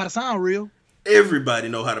 Everybody know how to sound real. Everybody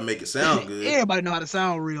know how to make it sound good. Everybody know how to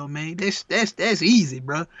sound real, man. That's easy,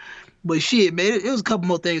 bro. But shit, man, it was a couple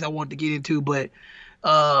more things I wanted to get into, but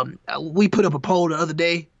we put up a poll the other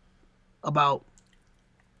day about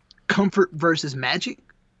comfort versus magic.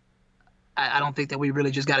 I don't think that we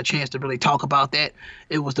really just got a chance to really talk about that.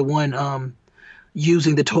 It was the one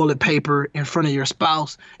using the toilet paper in front of your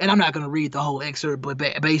spouse. And I'm not going to read the whole excerpt, but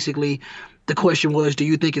basically the question was, do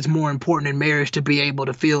you think it's more important in marriage to be able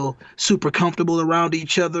to feel super comfortable around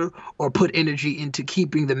each other or put energy into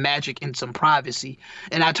keeping the magic in some privacy?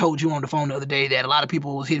 And I told you on the phone the other day that a lot of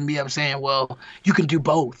people was hitting me up saying, well, you can do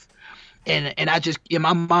both. And I just, in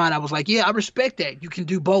my mind, I was like, yeah, I respect that. You can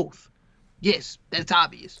do both. Yes, that's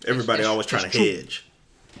obvious. Everybody always trying to hedge.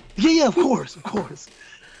 Yeah, of course.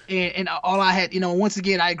 And all I had, once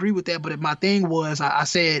again, I agree with that. But my thing was, I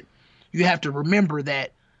said, you have to remember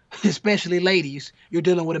that especially ladies, you're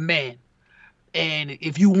dealing with a man. And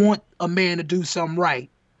if you want a man to do something right,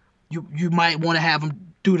 you might want to have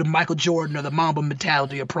him do the Michael Jordan or the Mamba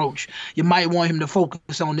mentality approach. You might want him to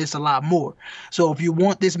focus on this a lot more. So if you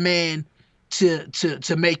want this man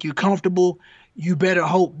to make you comfortable, you better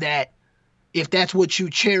hope that if that's what you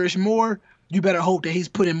cherish more, you better hope that he's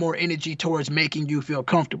putting more energy towards making you feel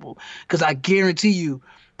comfortable. Because I guarantee you,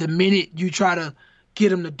 the minute you try to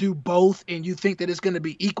get him to do both and you think that it's going to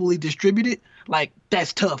be equally distributed, like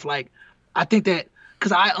that's tough. Like I think that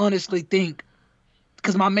because I honestly think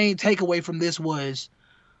because my main takeaway from this was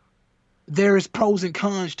there is pros and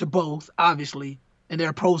cons to both, obviously, and there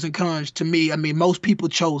are pros and cons to me. I mean, most people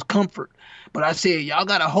chose comfort, but I said y'all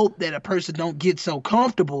gotta hope that a person don't get so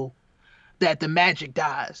comfortable that the magic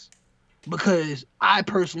dies, because I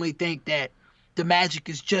personally think that the magic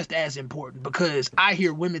is just as important because I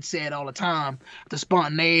hear women say it all the time, the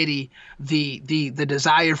spontaneity, the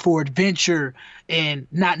desire for adventure and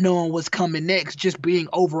not knowing what's coming next, just being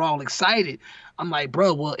overall excited. I'm like,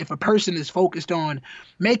 bro, well, if a person is focused on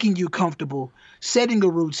making you comfortable, setting a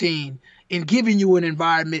routine, and giving you an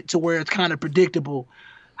environment to where it's kind of predictable,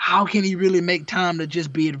 how can he really make time to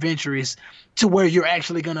just be adventurous to where you're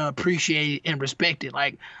actually going to appreciate it and respect it?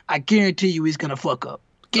 Like, I guarantee you he's going to fuck up.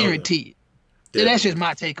 Guarantee it. Yeah. That's just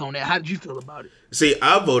my take on that. How did you feel about it? See,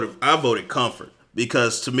 I voted comfort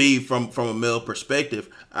because to me, from a male perspective,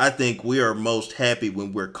 I think we are most happy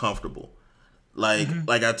when we're comfortable. Like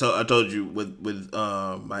I told you with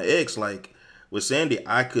my ex, like with Sandy,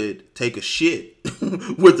 I could take a shit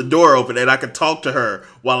with the door open and I could talk to her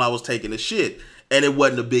while I was taking a shit, and it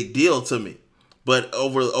wasn't a big deal to me. But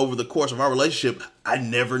over the course of our relationship, I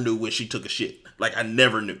never knew when she took a shit. Like I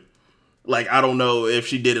never knew. Like I don't know if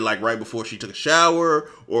she did it like right before she took a shower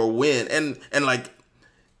or when, and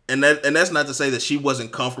that's not to say that she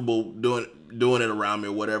wasn't comfortable doing it around me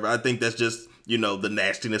or whatever. I think that's just the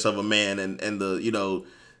nastiness of a man and the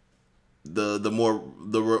more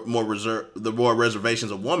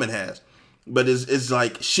reservations a woman has. But it's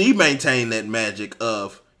like she maintained that magic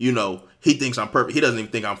of he thinks I'm perfect. He doesn't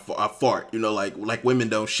even think I fart. Like women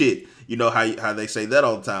don't shit. How they say that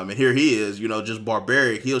all the time. And here he is, just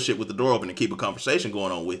barbaric. He'll shit with the door open and keep a conversation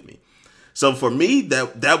going on with me. So for me,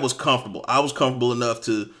 that was comfortable. I was comfortable enough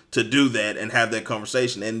to do that and have that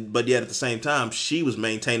conversation. But yet at the same time, she was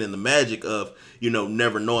maintaining the magic of,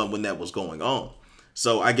 never knowing when that was going on.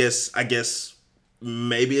 So I guess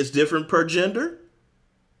maybe it's different per gender.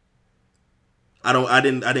 I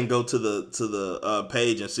didn't go to the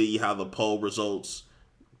page and see how the poll results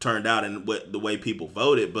turned out and the way people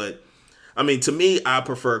voted, but I mean, to me, I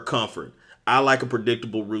prefer comfort. I like a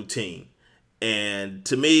predictable routine. And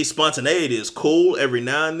to me, spontaneity is cool every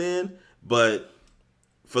now and then, but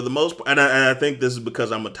for the most part, and I think this is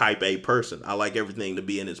because I'm a type A person. I like everything to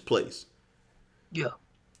be in its place. Yeah.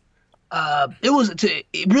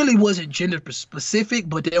 It really wasn't gender specific,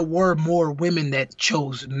 but there were more women that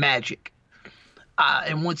chose magic.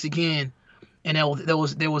 And once again, and there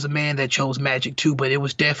was a man that chose magic too, but it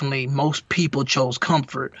was definitely most people chose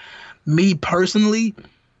comfort. Me personally,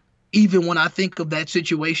 even when I think of that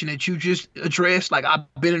situation that you just addressed, like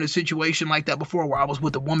I've been in a situation like that before where I was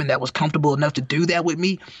with a woman that was comfortable enough to do that with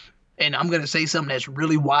me. And I'm going to say something that's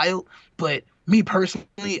really wild, but me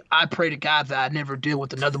personally, I pray to God that I never deal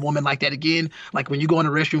with another woman like that again. Like when you go in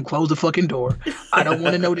the restroom, close the fucking door. I don't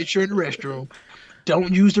want to know that you're in the restroom.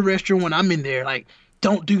 Don't use the restroom when I'm in there. Like,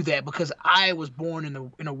 don't do that, because I was born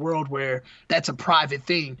in a world where that's a private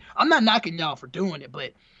thing. I'm not knocking y'all for doing it,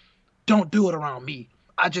 but don't do it around me.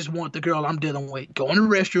 I just want the girl I'm dealing with. Go in the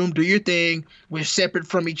restroom, do your thing. We're separate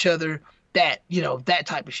from each other. That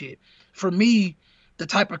type of shit. For me, the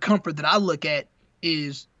type of comfort that I look at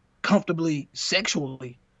is comfortably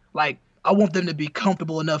sexually. Like, I want them to be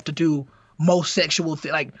comfortable enough to do most sexual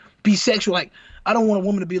things. Like, be sexual. Like, I don't want a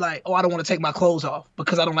woman to be like, oh, I don't want to take my clothes off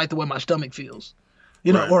because I don't like the way my stomach feels.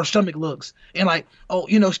 Right. Or stomach looks. And like, oh,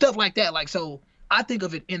 stuff like that. Like, so I think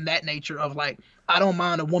of it in that nature of like, I don't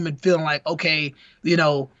mind a woman feeling like, okay,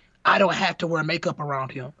 I don't have to wear makeup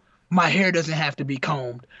around him. My hair doesn't have to be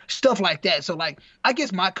combed. Stuff like that. So like, I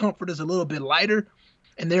guess my comfort is a little bit lighter.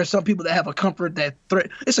 And there are some people that have a comfort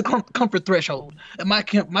it's a comfort threshold. And my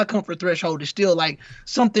comfort threshold is still like,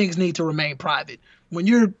 some things need to remain private. When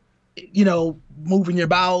you're, moving your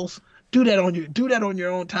bowels, do that on your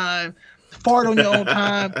own time. Fart on your own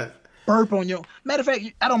time, burp on your. Matter of fact,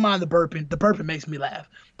 I don't mind the burping. The burping makes me laugh.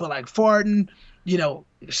 But like farting,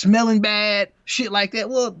 smelling bad, shit like that.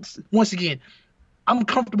 Well, once again, I'm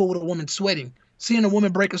comfortable with a woman sweating. Seeing a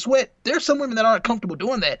woman break a sweat, there's some women that aren't comfortable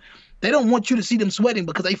doing that. They don't want you to see them sweating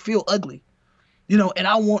because they feel ugly. And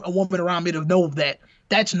I want a woman around me to know that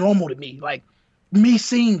that's normal to me. Like me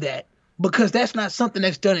seeing that, because that's not something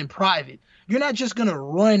that's done in private. You're not just gonna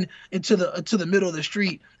run into the middle of the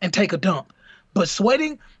street and take a dump. But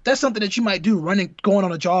sweating, that's something that you might do going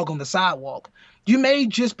on a jog on the sidewalk. You may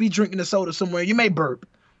just be drinking a soda somewhere. You may burp.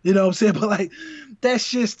 You know what I'm saying? But like, that's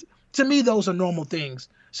just, to me, those are normal things.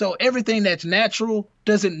 So everything that's natural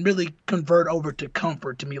doesn't really convert over to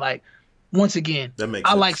comfort to me. Like, once again, That makes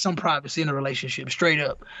I sense. like some privacy in a relationship, straight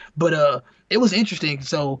up. But it was interesting.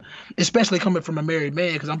 So especially coming from a married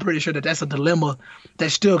man, because I'm pretty sure that that's a dilemma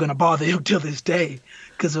that's still gonna bother him till this day.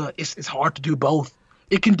 Because it's hard to do both.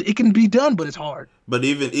 It can be done, but it's hard. But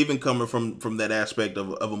even coming from that aspect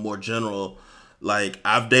of a more general, like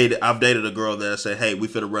I've dated a girl that said, hey, we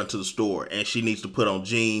finna run to the store, and she needs to put on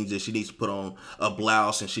jeans, and she needs to put on a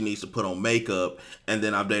blouse, and she needs to put on makeup. And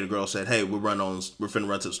then I've dated a girl that said, hey, we're finna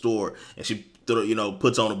run to the store, and she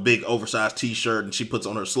puts on a big oversized t-shirt, and she puts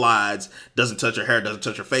on her slides, doesn't touch her hair, doesn't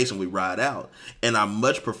touch her face, and we ride out. And I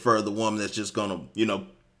much prefer the woman that's just gonna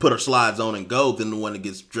put her slides on and go than the one that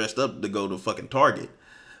gets dressed up to go to fucking Target.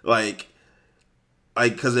 Like,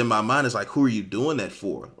 because in my mind it's like, who are you doing that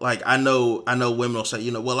for? Like, I know women will say,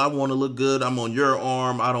 well, I want to look good, I'm on your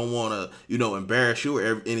arm, I don't want to embarrass you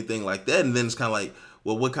or anything like that. And then it's kind of like,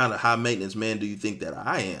 well, what kind of high maintenance man do you think that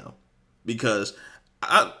I am? Because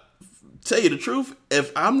I tell you the truth,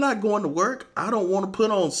 if I'm not going to work, I don't want to put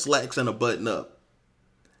on slacks and a button up.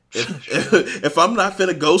 If I'm not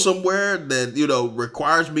finna go somewhere that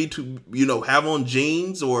requires me to have on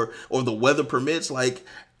jeans or the weather permits, like,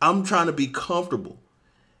 I'm trying to be comfortable.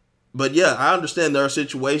 But yeah, I understand there are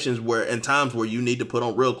situations and times where you need to put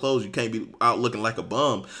on real clothes. You can't be out looking like a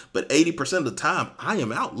bum. But 80% of the time, I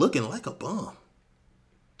am out looking like a bum.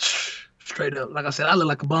 Straight up. Like I said, I look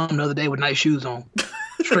like a bum the other day with nice shoes on.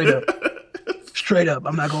 Straight up. Straight up.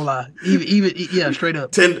 I'm not gonna lie. Even yeah, straight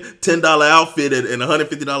up. $10 outfit and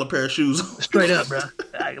 $150 pair of shoes. Straight up, bro.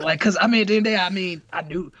 Like, cause at the end of the day, I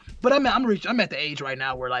knew, but I'm at the age right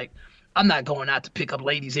now where, like, I'm not going out to pick up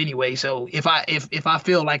ladies anyway. So if I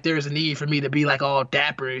feel like there's a need for me to be like all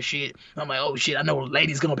dapper and shit, I'm like, oh shit, I know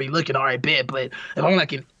ladies gonna be looking all right, bet. But if I'm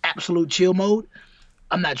like in absolute chill mode,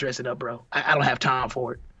 I'm not dressing up, bro. I don't have time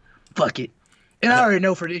for it. Fuck it. And I already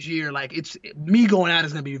know for this year, like, it's me going out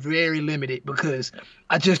is gonna be very limited because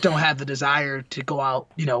I just don't have the desire to go out,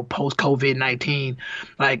 post COVID-19.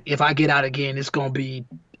 Like, if I get out again, it's gonna be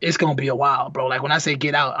a while, bro. Like, when I say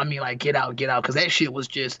get out, I mean like get out, because that shit was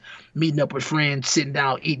just meeting up with friends, sitting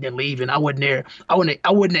down, eating and leaving. I wasn't there. I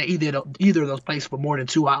wasn't at either of those places for more than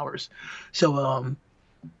 2 hours. So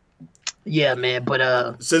yeah, man.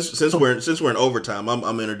 But since we're in overtime, I'm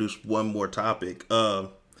gonna introduce one more topic.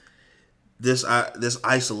 This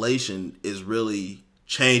isolation is really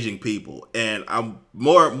changing people, and I'm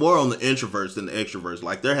more on the introverts than the extroverts.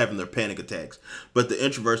 Like, they're having their panic attacks, but the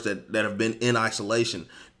introverts that have been in isolation,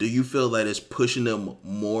 do you feel that it's pushing them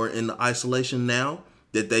more into isolation now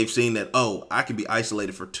that they've seen that, oh, I can be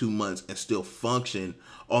isolated for 2 months and still function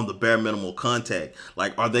on the bare minimal contact?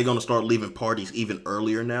 Like, are they going to start leaving parties even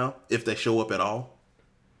earlier now if they show up at all?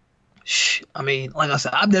 I mean, like I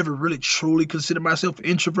said, I've never really truly considered myself an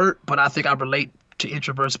introvert, but I think I relate to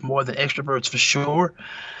introverts more than extroverts for sure.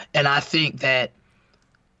 And I think that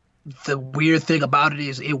the weird thing about it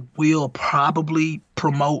is it will probably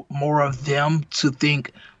promote more of them to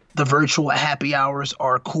think the virtual happy hours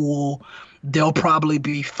are cool. They'll probably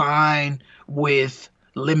be fine with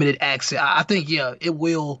limited access. I think, yeah, it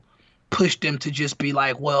will push them to just be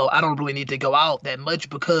like, well, I don't really need to go out that much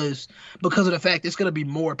because of the fact it's going to be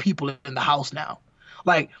more people in the house now.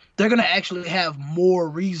 Like, they're going to actually have more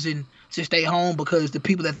reason to stay home because the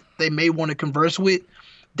people that they may want to converse with,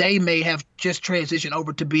 they may have just transitioned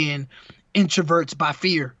over to being introverts by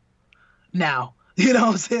fear now. You know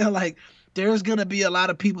what I'm saying? Like, there's going to be a lot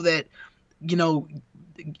of people that,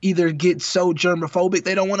 either get so germophobic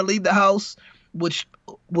they don't want to leave the house, which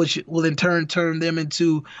will in turn them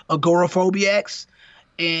into agoraphobiacs.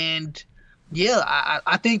 And yeah,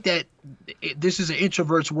 I think that this is an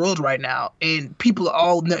introvert's world right now, and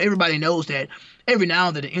everybody knows that every now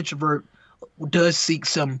and then an introvert does seek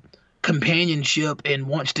some companionship and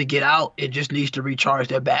wants to get out and just needs to recharge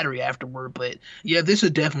their battery afterward. But yeah, this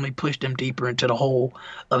would definitely push them deeper into the hole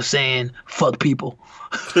of saying fuck people.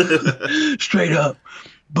 Straight up.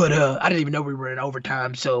 But I didn't even know we were in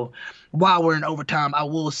overtime. So while we're in overtime, I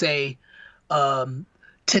will say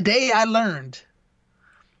today I learned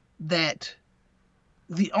that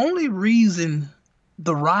the only reason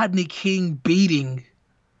the Rodney King beating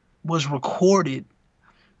was recorded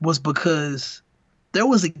was because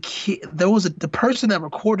the person that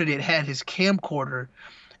recorded it had his camcorder,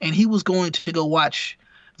 and he was going to go watch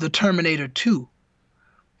The Terminator 2.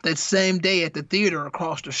 that same day at the theater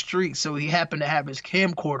across the street, so he happened to have his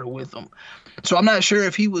camcorder with him. So I'm not sure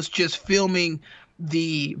if he was just filming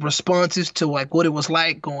the responses to like what it was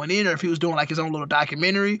like going in, or if he was doing like his own little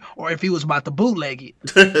documentary, or if he was about to bootleg it.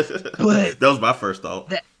 But that was my first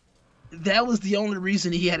thought. That was the only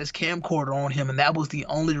reason he had his camcorder on him, and that was the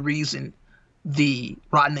only reason the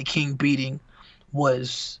Rodney King beating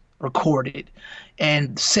was recorded.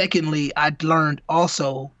 And secondly, I learned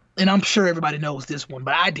also, and I'm sure everybody knows this one,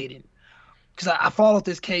 but I didn't, because I followed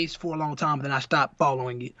this case for a long time, but then I stopped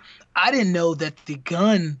following it. I didn't know that the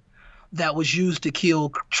gun that was used to kill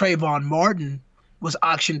Trayvon Martin was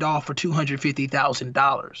auctioned off for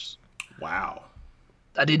 $250,000. Wow.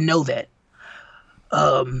 I didn't know that.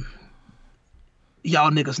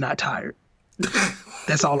 Y'all niggas not tired.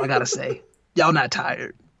 That's all I gotta say. Y'all not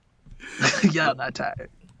tired. Y'all not tired.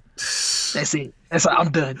 That's it. That's all.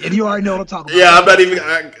 I'm done. And you already know what I'm talking about. Yeah, I'm not even.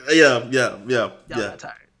 Yeah. Y'all not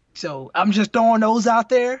tired. So I'm just throwing those out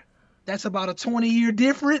there. That's about a 20-year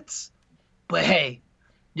difference. But hey,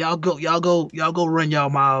 y'all go run y'all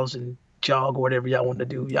miles and jog or whatever y'all want to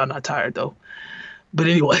do. Y'all not tired though. But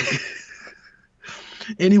anyway,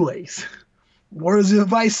 anyways, words of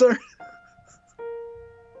advice, sir.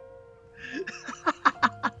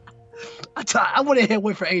 I went ahead and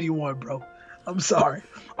went for 81, bro. I'm sorry.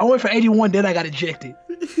 I went for 81, then I got ejected.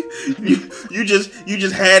 you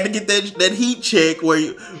just had to get that heat check where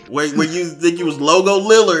you think you was Logo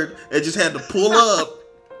Lillard and just had to pull up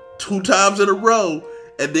 2 times in a row,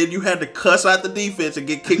 and then you had to cuss out the defense and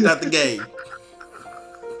get kicked out the game.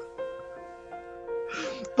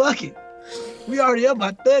 Fuck it. We already up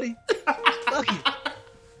by 30. Fuck it.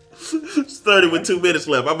 It's 30 with 2 minutes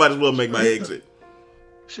left. I might as well make my exit.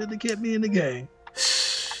 Shouldn't have kept me in the game.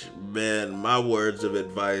 Man, my words of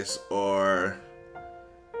advice are,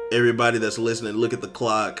 everybody that's listening, look at the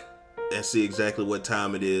clock and see exactly what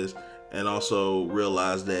time it is, and also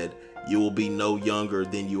realize that you will be no younger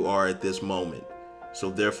than you are at this moment. So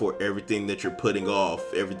therefore, everything that you're putting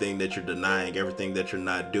off, everything that you're denying, everything that you're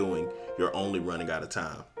not doing, you're only running out of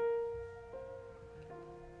time.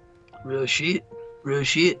 Real shit. Real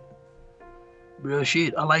shit. Real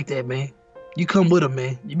shit. I like that, man. You come with him,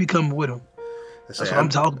 man. You be coming with him. That's what I'm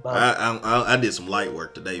talking about. I did some light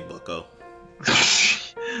work today, bucko.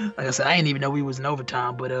 Like I said, I didn't even know we was in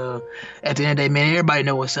overtime, but at the end of the day, man, everybody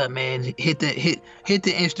know what's up, man. Hit the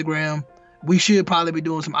Instagram. We should probably be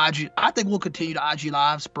doing some IG. I think we'll continue the IG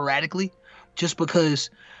live sporadically, just because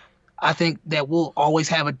I think that we'll always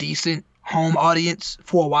have a decent home audience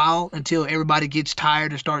for a while until everybody gets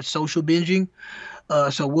tired and starts social binging.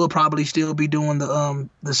 So we'll probably still be doing the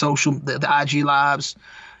IG lives.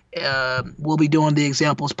 We'll be doing the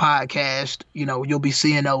Examples podcast. You know, you'll be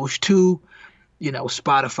seeing those too. You know,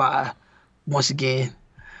 Spotify. Once again,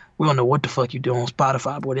 we don't know what the fuck you do on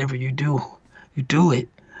Spotify, but whatever you do it.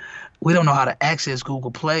 We don't know how to access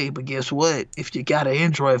Google Play, but guess what? If you got an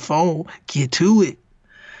Android phone, get to it.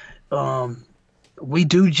 We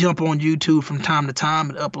do jump on YouTube from time to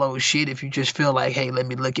time and upload shit. If you just feel like, hey, let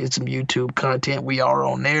me look at some YouTube content, we are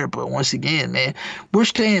on there. But once again, man, we're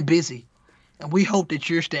staying busy. And we hope that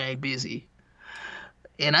you're staying busy.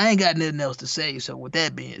 And I ain't got nothing else to say. So with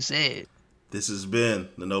that being said, this has been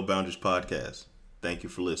the No Boundaries Podcast. Thank you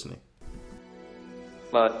for listening.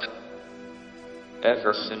 But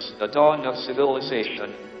ever since the dawn of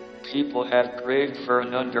civilization, people have craved for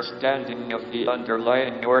an understanding of the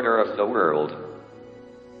underlying order of the world.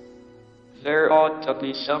 There ought to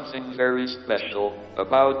be something very special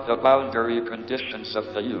about the boundary conditions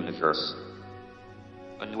of the universe.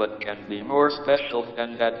 And what can be more special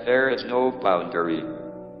than that there is no boundary?